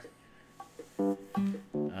are.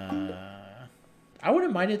 I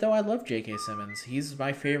wouldn't mind it though. I love J.K. Simmons. He's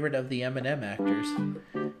my favorite of the Eminem actors.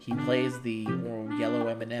 He plays the yellow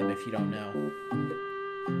Eminem, if you don't know.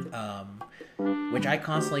 Which I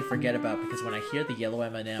constantly forget about because when I hear the yellow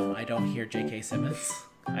Eminem, I don't hear J.K. Simmons.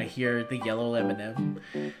 I hear the yellow Eminem.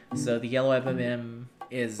 So the yellow Eminem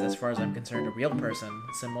is, as far as I'm concerned, a real person,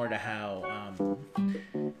 similar to how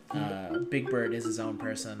Big Bird is his own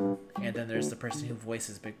person, and then there's the person who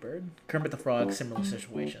voices Big Bird. Kermit the Frog, similar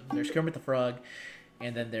situation. There's Kermit the Frog,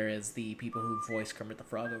 and then there is the people who voiced Kermit the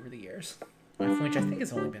Frog over the years, which I think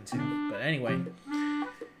has only been 2. But anyway,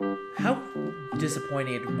 how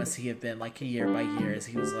disappointed must he have been, like year by year, as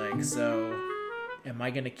he was like, so am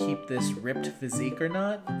I gonna keep this ripped physique or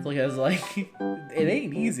not? Because like, it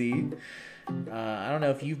ain't easy. I don't know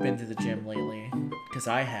if you've been to the gym lately, because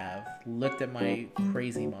I have. Looked at my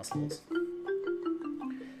crazy muscles.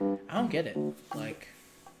 I don't get it. Like,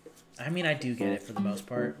 I mean, I do get it for the most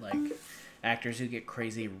part. Like, actors who get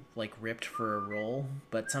crazy, like, ripped for a role.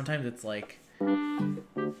 But sometimes it's like,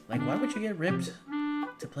 why would you get ripped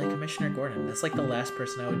to play Commissioner Gordon? That's like the last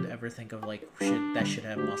person I would ever think of, like, that should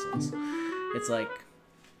have muscles. It's like,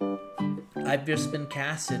 I've just been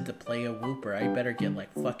casted to play a Wooper. I better get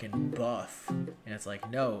like fucking buff. And it's like,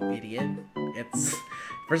 no, idiot. It's,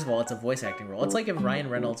 first of all, it's a voice acting role. It's like if Ryan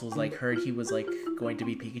Reynolds was like, heard he was like going to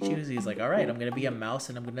be Pikachu. He's like, all right, I'm going to be a mouse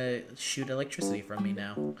and I'm going to shoot electricity from me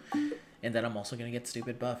now. And then I'm also gonna get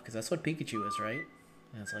stupid buff, because that's what Pikachu is, right?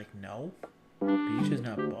 And it's like, no. Pikachu's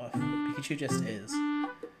not buff. Pikachu just is.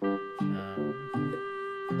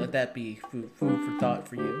 Let that be food for thought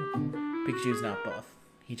for you. Pikachu's not buff.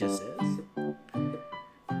 He just is.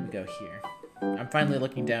 We go here. I'm finally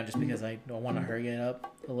looking down just because I don't want to hurry it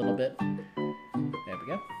up a little bit. There we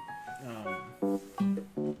go. Boop,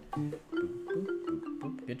 boop,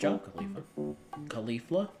 boop. Good job, Khalifa.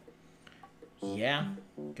 Khalifa? Yeah.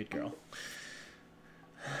 Good girl.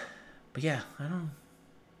 But yeah, I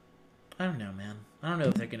don't know, man. I don't know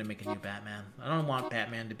if they're gonna make a new Batman. I don't want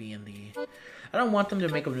Batman to be in the... I don't want them to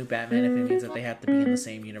make a new Batman if it means that they have to be in the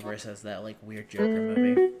same universe as that, like, weird Joker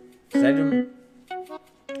movie. Because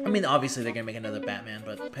I mean, obviously they're gonna make another Batman,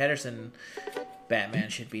 but Patterson Batman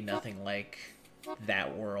should be nothing like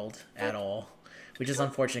that world at all. Which is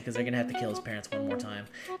unfortunate, because they're gonna have to kill his parents one more time.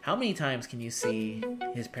 How many times can you see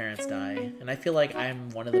his parents die? And I feel like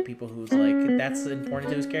I'm one of the people who's like, that's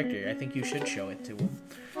important to his character. I think you should show it to him.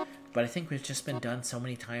 But I think it's just been done so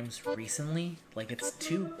many times recently. Like, it's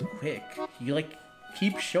too quick. You, like,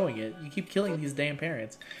 keep showing it. You keep killing these damn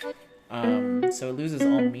parents. So it loses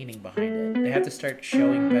all meaning behind it. They have to start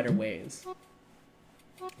showing better ways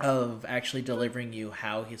of actually delivering you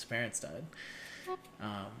how his parents died.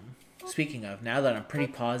 Speaking of, now that I'm pretty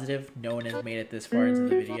positive no one has made it this far into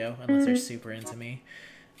the video, unless they're super into me,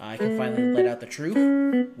 I can finally let out the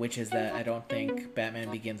truth, which is that I don't think Batman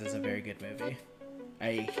Begins is a very good movie.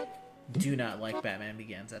 I do not like Batman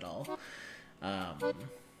Begins at all. I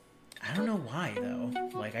don't know why, though.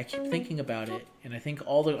 Like, I keep thinking about it, and I think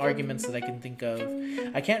all the arguments that I can think of...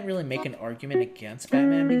 I can't really make an argument against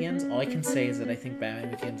Batman Begins. All I can say is that I think Batman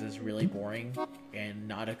Begins is really boring and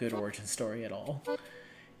not a good origin story at all.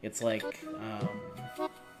 It's like,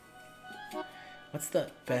 what's the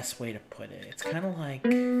best way to put it? It's kind of like...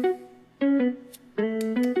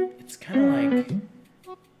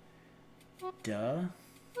 Duh?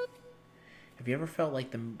 Have you ever felt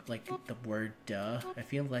like the word duh? I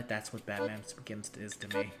feel like that's what Batman Begins is to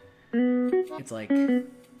me. It's like, I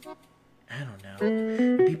don't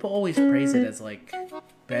know. People always praise it as like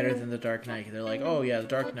better than The Dark Knight. They're like, oh yeah, The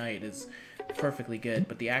Dark Knight is perfectly good,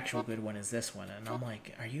 but the actual good one is this one. And I'm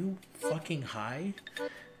like, are you fucking high?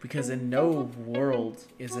 Because in no world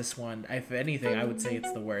is this one, if anything, I would say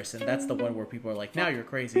it's the worst. And that's the one where people are like, now you're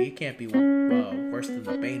crazy. It can't be worse than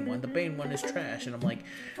the Bane one. The Bane one is trash. And I'm like,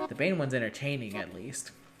 the Bane one's entertaining at least.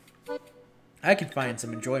 I can find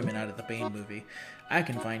some enjoyment out of the Bane movie. I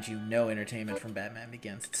can find you no entertainment from Batman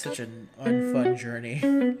Begins. It's such an unfun journey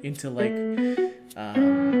into like,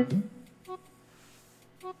 into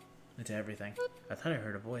everything. I thought I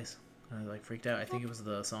heard a voice. I like freaked out. I think it was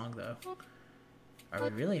the song though. Are we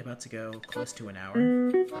really about to go close to an hour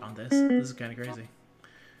on this? This is kind of crazy.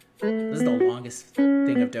 This is the longest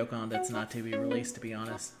thing of Dokkan that's not to be released, to be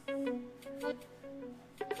honest.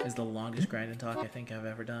 This is the longest grind and talk I think I've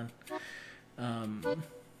ever done.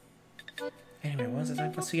 Anyway, what was I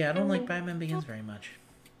talking about? So yeah, I don't like Batman Begins very much.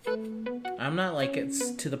 I'm not like,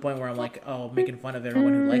 it's to the point where I'm like, oh, making fun of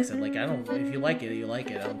everyone who likes it. Like, I don't, if you like it, you like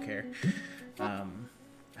it. I don't care.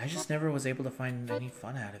 I just never was able to find any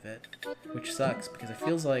fun out of it, which sucks because it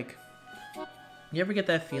feels like, you ever get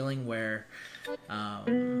that feeling where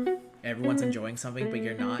everyone's enjoying something but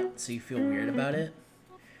you're not, so you feel weird about it?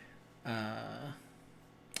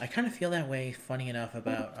 I kind of feel that way, funny enough,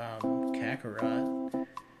 about Kakarot,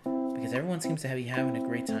 because everyone seems to be having a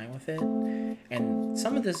great time with it. And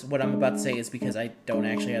some of this, what I'm about to say, is because I don't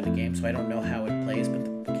actually have the game, so I don't know how it plays, but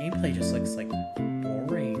the gameplay just looks like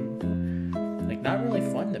boring. Like, not really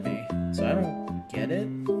fun to me, so I don't get it.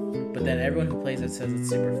 But then everyone who plays it says it's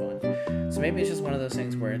super fun. So maybe it's just one of those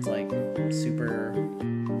things where it's like super...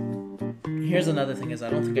 Here's another thing, is I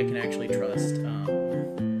don't think I can actually trust... I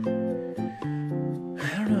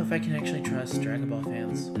don't know if I can actually trust Dragon Ball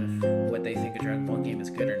fans with what they think a Dragon Ball game is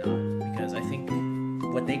good or not. Because I think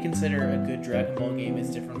what they consider a good Dragon Ball game is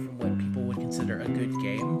different from what people would consider a good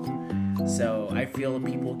game. So I feel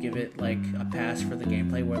people give it like a pass for the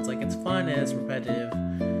gameplay where it's like it's fun and it's repetitive.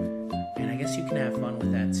 And I guess you can have fun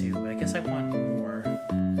with that too. But I guess I want more.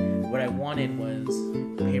 What I wanted was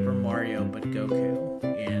Paper Mario but Goku.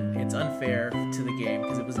 And it's unfair to the game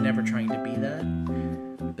because it was never trying to be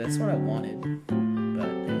that. That's what I wanted.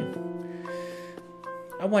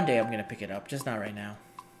 But one day I'm going to pick it up, just not right now.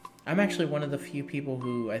 I'm actually one of the few people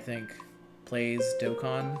who I think plays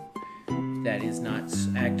Dokkan that is not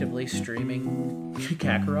actively streaming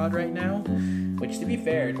Kakarot right now. Which, to be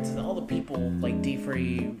fair, to all the people like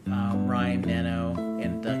D-Free, Rhyme, Nano,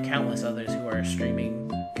 and the countless others who are streaming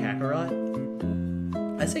Kakarot,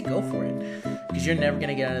 I say go for it, because you're never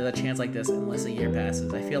gonna get another chance like this unless a year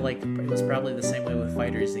passes. I feel like it was probably the same way with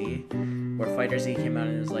Fighter Z, where Fighter Z came out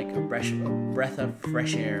and it was like a breath of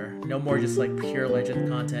fresh air. No more just like pure Legend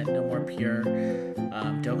content, no more pure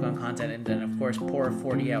Dokkan content, and then of course pour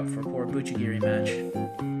 40 out for poor Buchigiri match.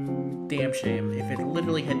 Damn shame. If it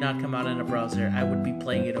literally had not come out in a browser, I would be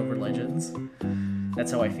playing it over Legends.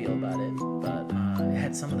 That's how I feel about it. But it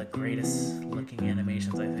had some of the greatest looking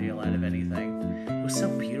animations I feel out of anything. It was so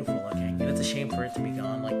beautiful looking, and it's a shame for it to be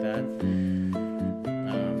gone like that.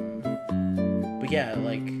 But yeah,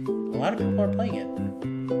 like, a lot of people are playing it.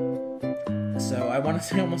 So I want to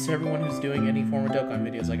say almost everyone who's doing any form of Dokkan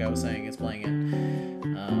videos, like I was saying, is playing it.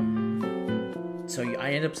 So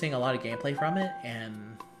I end up seeing a lot of gameplay from it,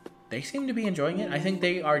 and they seem to be enjoying it. I think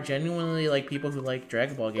they are genuinely like people who like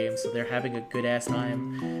Dragon Ball games, so they're having a good ass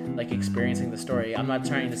time, like experiencing the story. I'm not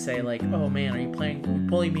trying to say like, oh man, are you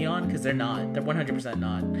pulling me on? Because they're not. They're 100%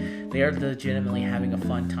 not. They are legitimately having a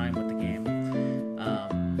fun time with the game.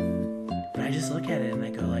 But I just look at it and I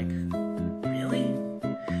go like, really?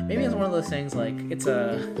 Maybe it's one of those things like it's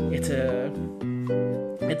a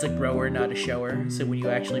grower, not a shower. So when you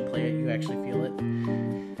actually play it, you actually feel it.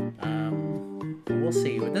 We'll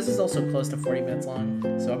see. But this is also close to 40 minutes long,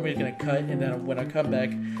 so I'm just gonna cut, and then when I come back,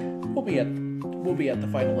 we'll be at the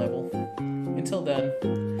final level. Until then,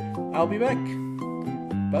 I'll be back.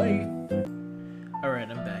 Bye. Alright,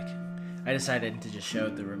 I'm back. I decided to just show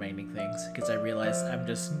the remaining things because I realized I'm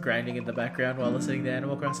just grinding in the background while listening to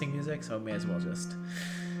Animal Crossing music, so I may as well just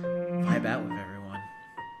vibe out with everyone.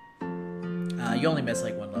 You only miss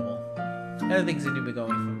like one level. Other things seem to be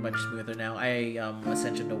going much smoother now. I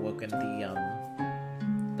Ascension awoken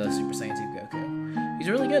the Super Saiyan 2 Goku. He's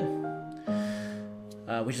really good,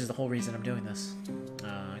 which is the whole reason I'm doing this,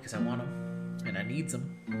 because I want him and I need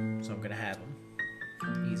him, so I'm gonna have him.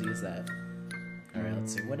 Easy as that. All right,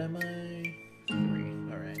 let's see. What am I? 3.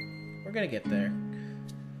 All right, we're gonna get there.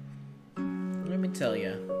 Let me tell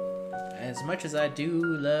you, as much as I do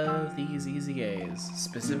love these EZAs,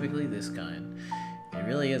 specifically this kind, it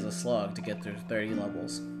really is a slog to get through 30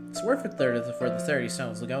 levels. It's worth it for the 30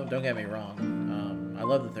 stones. Don't get me wrong. I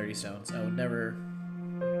love the 30 stones. I would never...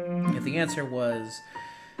 If the answer was,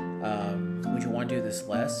 would you want to do this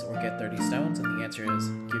less or get 30 stones? And the answer is,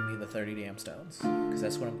 give me the 30 damn stones. Because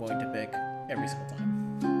that's what I'm going to pick every single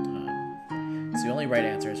time. It's the only right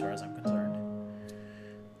answer as far as I'm concerned.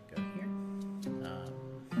 Go here.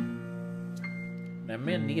 I'm going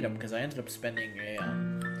to need them because I ended up spending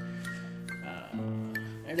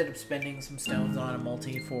some stones on a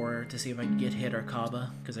multi to see if I could get Hit or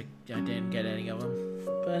Kaba, because I didn't get any of them,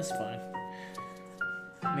 but that's fine.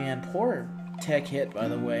 Man, poor Tech Hit, by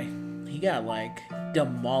the way. He got, like,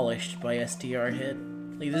 demolished by STR Hit.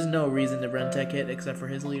 Like, there's no reason to run Tech Hit except for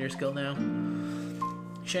his leader skill now.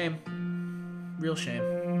 Shame. Real shame.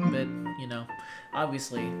 But, you know,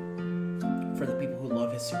 obviously, for the people who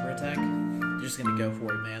love his super attack, they're just gonna go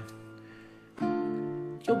for it, man.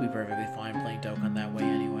 You'll be perfectly fine playing Dokkan that way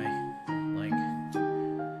anyway. Like,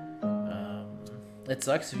 it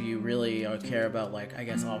sucks if you really care about, like, I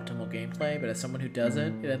guess, optimal gameplay, but as someone who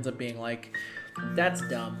doesn't, it ends up being like, that's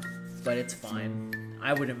dumb, but it's fine.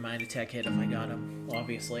 I wouldn't mind a Tech Hit if I got him,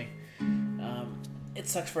 obviously. It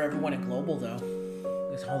sucks for everyone in Global, though.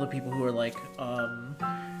 There's all the people who are like,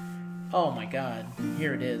 oh my god,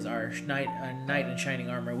 here it is, our knight in shining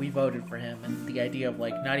armor, we voted for him, and the idea of,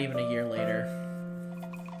 like, not even a year later,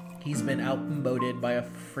 he's been outvoted by a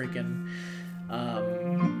freaking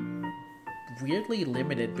weirdly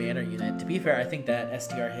limited banner unit. To be fair, I think that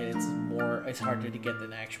STR Hit it's harder to get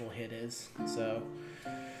than actual Hit is. So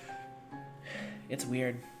it's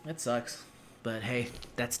weird. It sucks. But hey,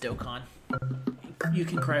 that's Dokkan. You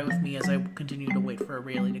can cry with me as I continue to wait for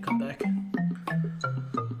Rayleigh to come back.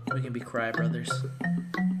 We can be cry brothers.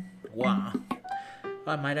 Wow.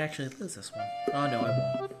 I might actually lose this one. Oh no, I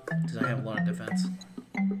won't. Because I have a lot of defense.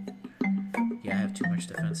 Yeah, I have too much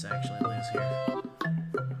defense to actually lose here.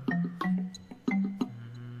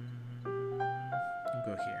 I'll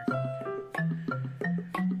go here.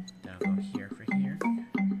 Then I'll go here for here. Then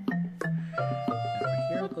for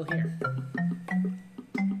here, I'll go here.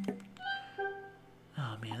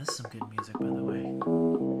 Oh man, this is some good music, by the way.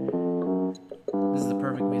 This is the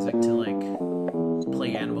perfect music to, like,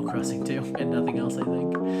 play Animal Crossing to, and nothing else, I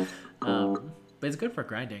think. But it's good for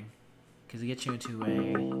grinding. Because it gets you into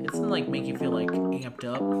it's gonna, like, make you feel, like, amped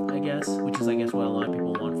up, I guess. Which is, I guess, what a lot of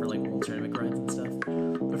people want for, like, World Tournament grinds and stuff.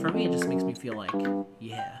 But for me, it just makes me feel like,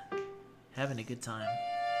 yeah, having a good time.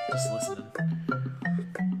 Just listening.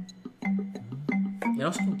 It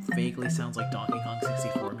also vaguely sounds like Donkey Kong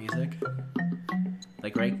 64 music.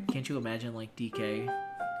 Like, right? Can't you imagine, like, DK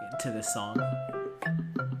to this song.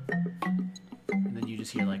 And then you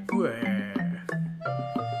just hear like, "Where?"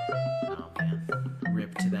 Oh man,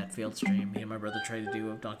 rip to that failed stream me and my brother tried to do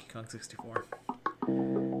of Donkey Kong 64.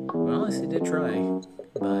 Well, at least he did try,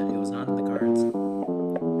 but it was not in the cards.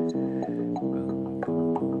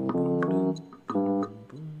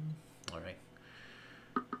 Alright.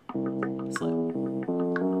 Slip.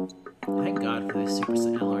 Thank God for this Super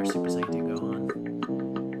LR Super Saiyan 2 Gohan.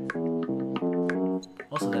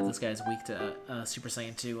 Also that this guy's weak to Super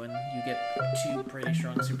Saiyan 2, and you get 2 pretty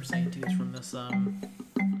strong Super Saiyan 2s from this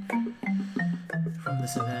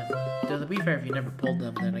event. Though to be fair, if you never pulled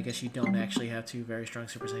them, then I guess you don't actually have 2 very strong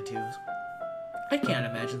Super Saiyan 2s. I can't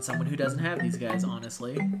imagine someone who doesn't have these guys,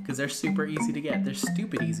 honestly, because they're super easy to get. They're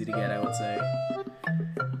stupid easy to get, I would say.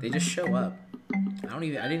 They just show up. I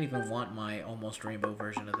didn't even want my almost rainbow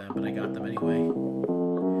version of them, but I got them anyway.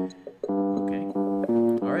 Okay.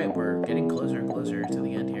 Alright, we're getting closer and closer to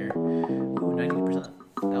the end here. Ooh, 90%.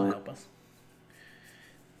 That'll help us.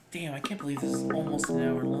 Damn, I can't believe this is almost an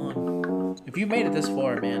hour long. If you made it this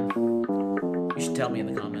far, man, you should tell me in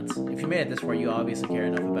the comments. If you made it this far, you obviously care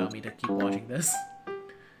enough about me to keep watching this.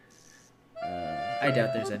 I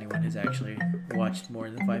doubt there's anyone who's actually watched more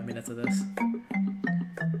than 5 minutes of this.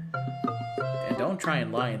 And don't try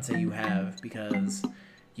and lie and say you have, because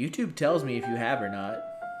YouTube tells me if you have or not.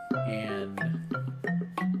 And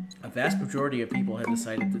a vast majority of people have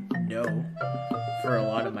decided to no for a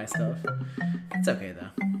lot of my stuff. It's okay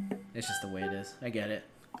though. It's just the way it is. I get it.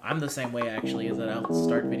 I'm the same way actually, is that I'll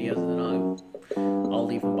start videos and then I'll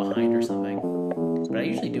leave them behind or something. But I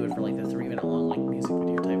usually do it for like the 3-minute long like music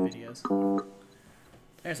video type videos.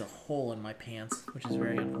 There's a hole in my pants, which is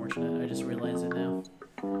very unfortunate. I just realized it now.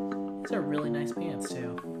 These are really nice pants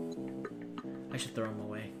too. I should throw them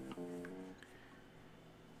away.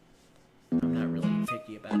 I'm not really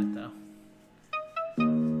picky about it though.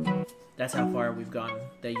 That's how far we've gone.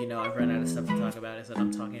 That you know I've run out of stuff to talk about, is that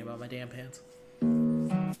I'm talking about my damn pants.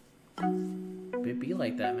 It be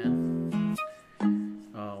like that, man.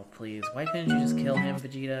 Oh, please. Why couldn't you just kill him,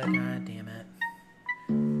 Vegeta? God damn it.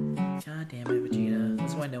 God damn it, Vegeta.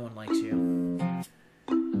 That's why no one likes you.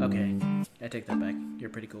 Okay, I take that back. You're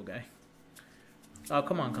a pretty cool guy. Oh,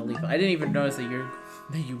 come on, Khalifa. I didn't even notice that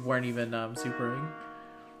you weren't even supering.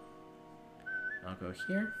 I'll go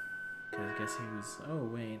here. Because I guess he was... Oh,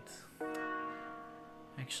 wait.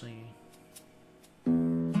 Actually...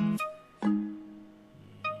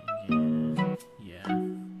 Yeah.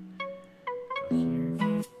 Go here.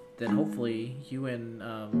 Then hopefully you and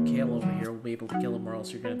Kale over here will be able to kill him, or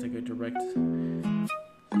else you're going to take a direct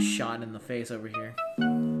shot in the face over here.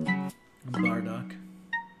 Bardock.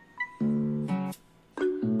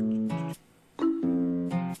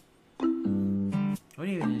 What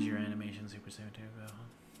even is your animation, Super Saiyan 2?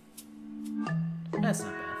 That's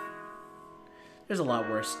not bad. There's a lot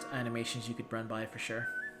worse animations you could run by for sure.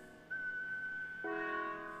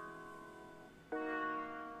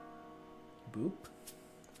 Boop.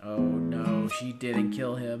 Oh no, she didn't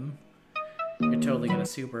kill him. You're totally gonna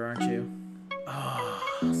super, aren't you? Oh,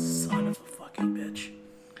 son of a fucking bitch.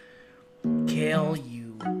 Kale,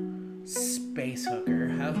 you space hooker.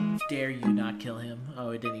 How dare you not kill him? Oh,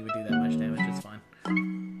 it didn't even do that much damage. It's fine.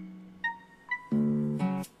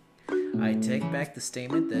 I take back the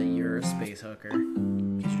statement that you're a space hooker.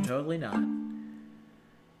 Because you're totally not.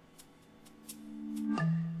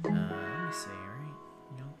 Let me see, right?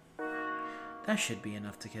 Nope. That should be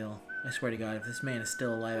enough to kill. I swear to God, if this man is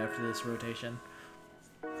still alive after this rotation,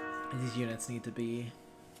 these units need to be...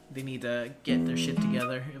 They need to get their shit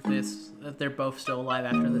together if they're both still alive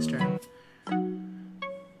after this turn.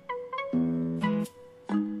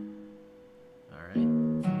 Alright.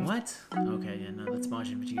 What? Okay, yeah, no, that's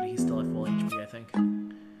Majin Vegeta. He's still at full HP, I think.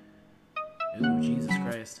 Ooh, Jesus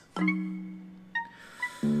Christ.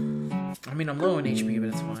 I mean, I'm low in HP, but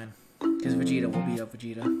it's fine. Because Vegeta will beat up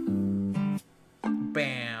Vegeta.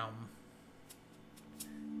 Bam!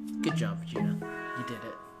 Good job, Vegeta. You did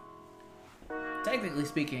it. Technically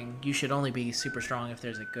speaking, you should only be super strong if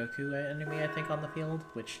there's a Goku enemy, I think, on the field,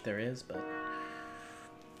 which there is, but...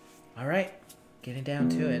 Alright, getting down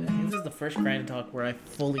to it. I think this is the first grind talk where I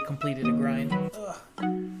fully completed a grind. Ugh.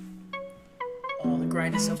 Oh, the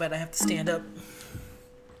grind is so bad I have to stand up.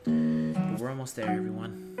 But we're almost there,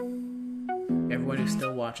 everyone. Everyone who's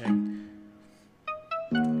still watching.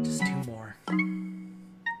 Just 2 more.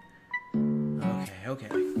 Okay.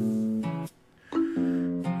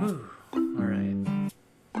 Whew.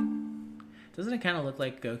 Doesn't it kind of look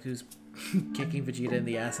like Goku's kicking Vegeta in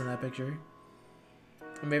the ass in that picture?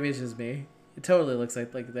 Or maybe it's just me. It totally looks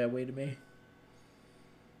like that way to me.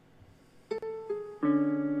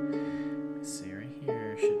 Let's see, right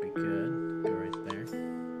here should be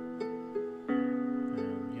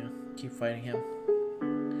keep fighting him.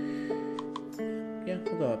 Yeah,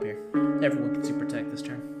 we'll go up here. Everyone can super attack this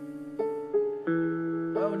turn.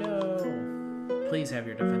 Oh no! Please have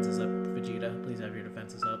your defenses up, Vegeta. Please have your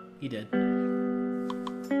defenses up. He did.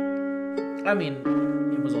 I mean,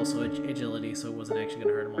 it was also agility, so it wasn't actually going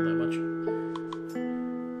to hurt him all that much.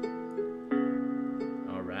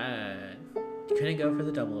 Alright. You couldn't go for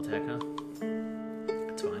the double attack, huh?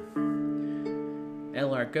 That's fine.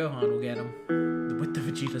 LR Gohan will get him with the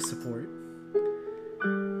Vegeta support.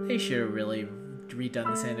 They should have really redone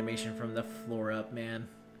this animation from the floor up, man.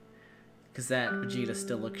 Because that Vegeta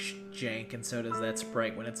still looks jank, and so does that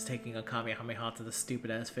sprite when it's taking a Kamehameha to the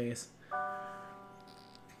stupid-ass face.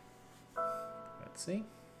 Let's see.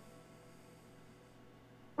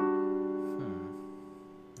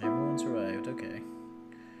 Everyone survived, okay.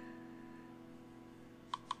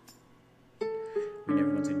 I mean,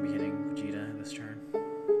 everyone's gonna be hitting Vegeta this turn.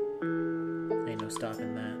 Ain't no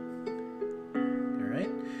stopping that. Alright.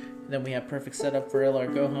 And then we have perfect setup for LR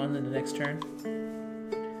Gohan in the next turn.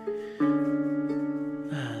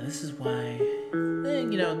 This is why,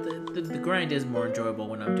 you know, the grind is more enjoyable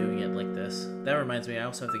when I'm doing it like this. That reminds me, I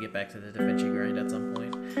also have to get back to the Da Vinci grind at some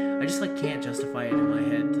point. I just, like, can't justify it in my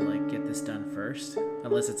head to, like, get this done first.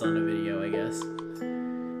 Unless it's on a video, I guess.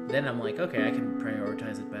 Then I'm like, okay, I can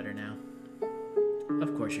prioritize it better now.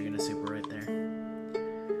 Of course you're gonna super right there.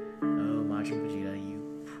 Oh, Majin Vegeta,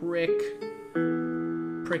 you prick.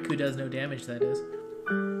 Prick who does no damage, that is.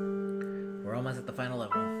 We're almost at the final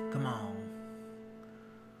level. Come on.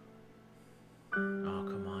 Oh,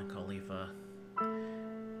 come on, Khalifa.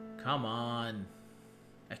 Come on.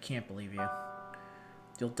 I can't believe you.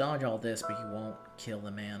 You'll dodge all this, but you won't kill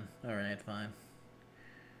the man. Alright, fine.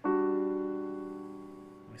 Let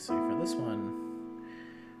me see, for this one,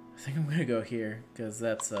 I think I'm gonna go here, because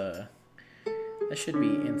that's, that should be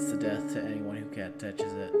insta-death to anyone who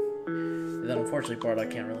touches it. And then, unfortunately, Bardock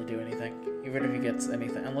can't really do anything. Even if he gets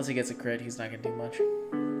anything, unless he gets a crit, he's not gonna do much.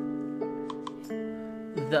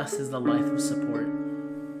 Thus is the life of support.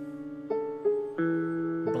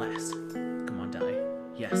 Blast. Come on, die.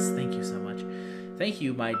 Yes, thank you so much. Thank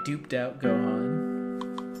you, my duped out Gohan.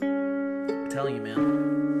 I'm telling you,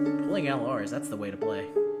 man. Pulling LRs, that's the way to play.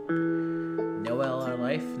 No LR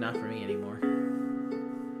life, not for me anymore.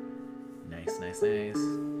 Nice, nice, nice.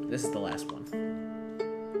 This is the last one.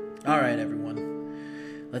 Alright,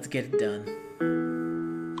 everyone. Let's get it done.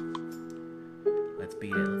 Let's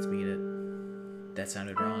beat it, let's beat it. That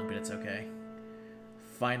sounded wrong, but it's okay.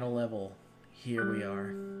 Final level. Here we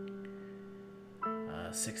are.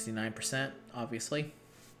 69%, obviously.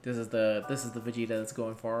 This is the Vegeta that's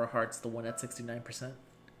going for our hearts, the one at 69%.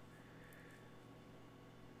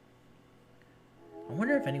 I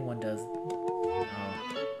wonder if anyone does. Oh.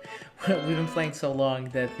 We've been playing so long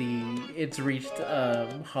that it's reached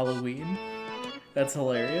Halloween. That's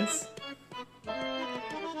hilarious.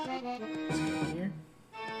 Let's go here.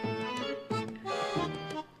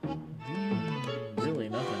 Really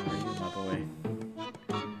nothing for you, my boy.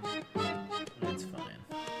 That's fine.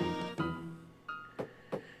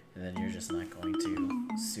 And then you're just not going to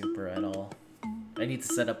super at all. I need to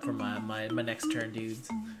set up for my next turn, dudes.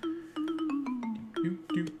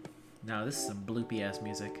 Now this is some bloopy ass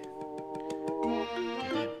music.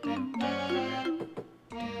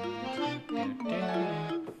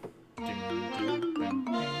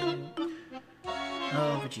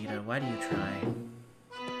 Oh, Vegeta, why do you try?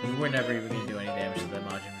 You were never even going to do any damage to that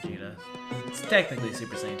Majin Vegeta. It's technically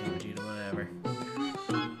Super Saiyan 2 Vegeta, whatever.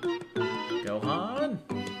 Gohan!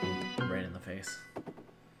 Right in the face.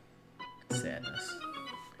 Sadness.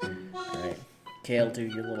 Alright. Kale, do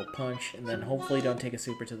your little punch, and then hopefully don't take a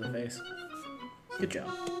super to the face. Good job.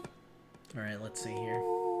 Alright, let's see here.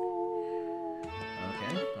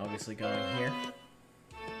 Okay, obviously going here.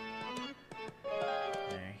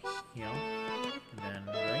 There you go. And then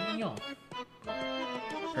right here.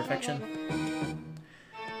 Perfection.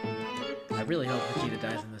 I really hope Vegeta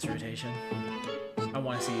dies in this rotation. I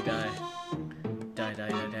want to see you die. Die, die,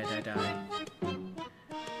 die, die, die, die.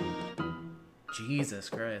 Jesus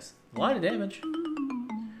Christ. A lot of damage.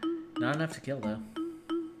 Not enough to kill, though.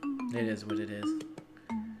 It is what it is.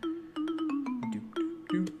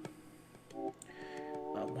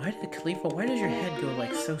 Why does your head go,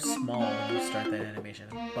 like, so small when you start that animation?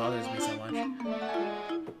 It bothers me so much.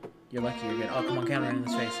 You're lucky you're good. Oh, come on, counter in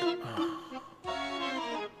his face. Oh.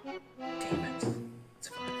 Damn it. It's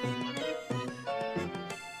fine.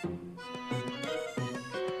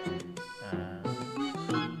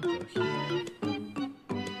 Go here.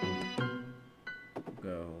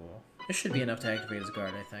 Go. This should be enough to activate his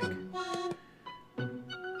guard, I think.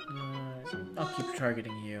 I'll keep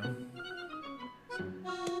targeting you.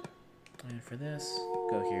 for this.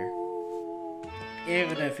 Go here.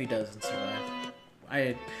 Even if he doesn't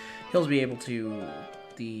survive. He'll be able to...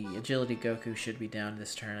 The agility Goku should be down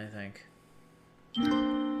this turn, I think.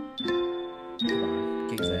 Come on,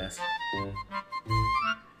 kick his ass.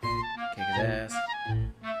 Kick his ass.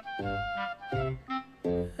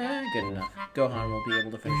 Good enough. Gohan will be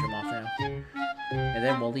able to finish him off now. And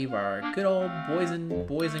then we'll leave our good old boys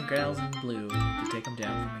and gals in blue to take him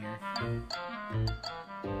down from here.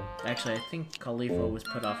 Actually, I think Khalifa was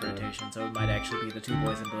put off rotation, so it might actually be the 2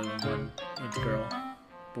 boys in blue and 1 int girl.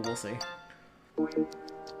 But we'll see.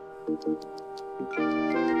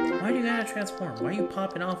 Why do you gotta transform? Why are you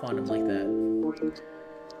popping off on him like that?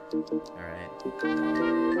 Alright.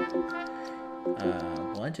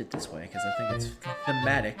 We'll end it this way, because I think it's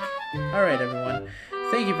thematic. Alright, everyone.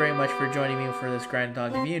 Thank you very much for joining me for this grind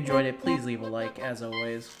talk. If you enjoyed it, please leave a like, as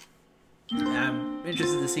always. I'm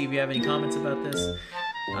interested to see if you have any comments about this.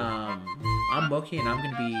 I'm Wokey, and I'm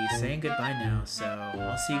going to be saying goodbye now, so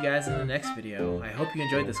I'll see you guys in the next video. I hope you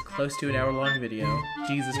enjoyed this close to an hour-long video.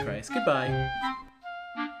 Jesus Christ. Goodbye.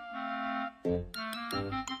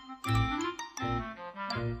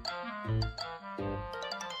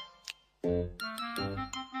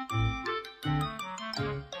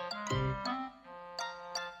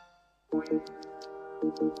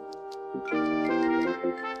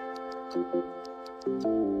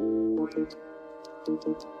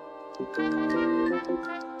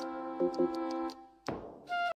 Thank you.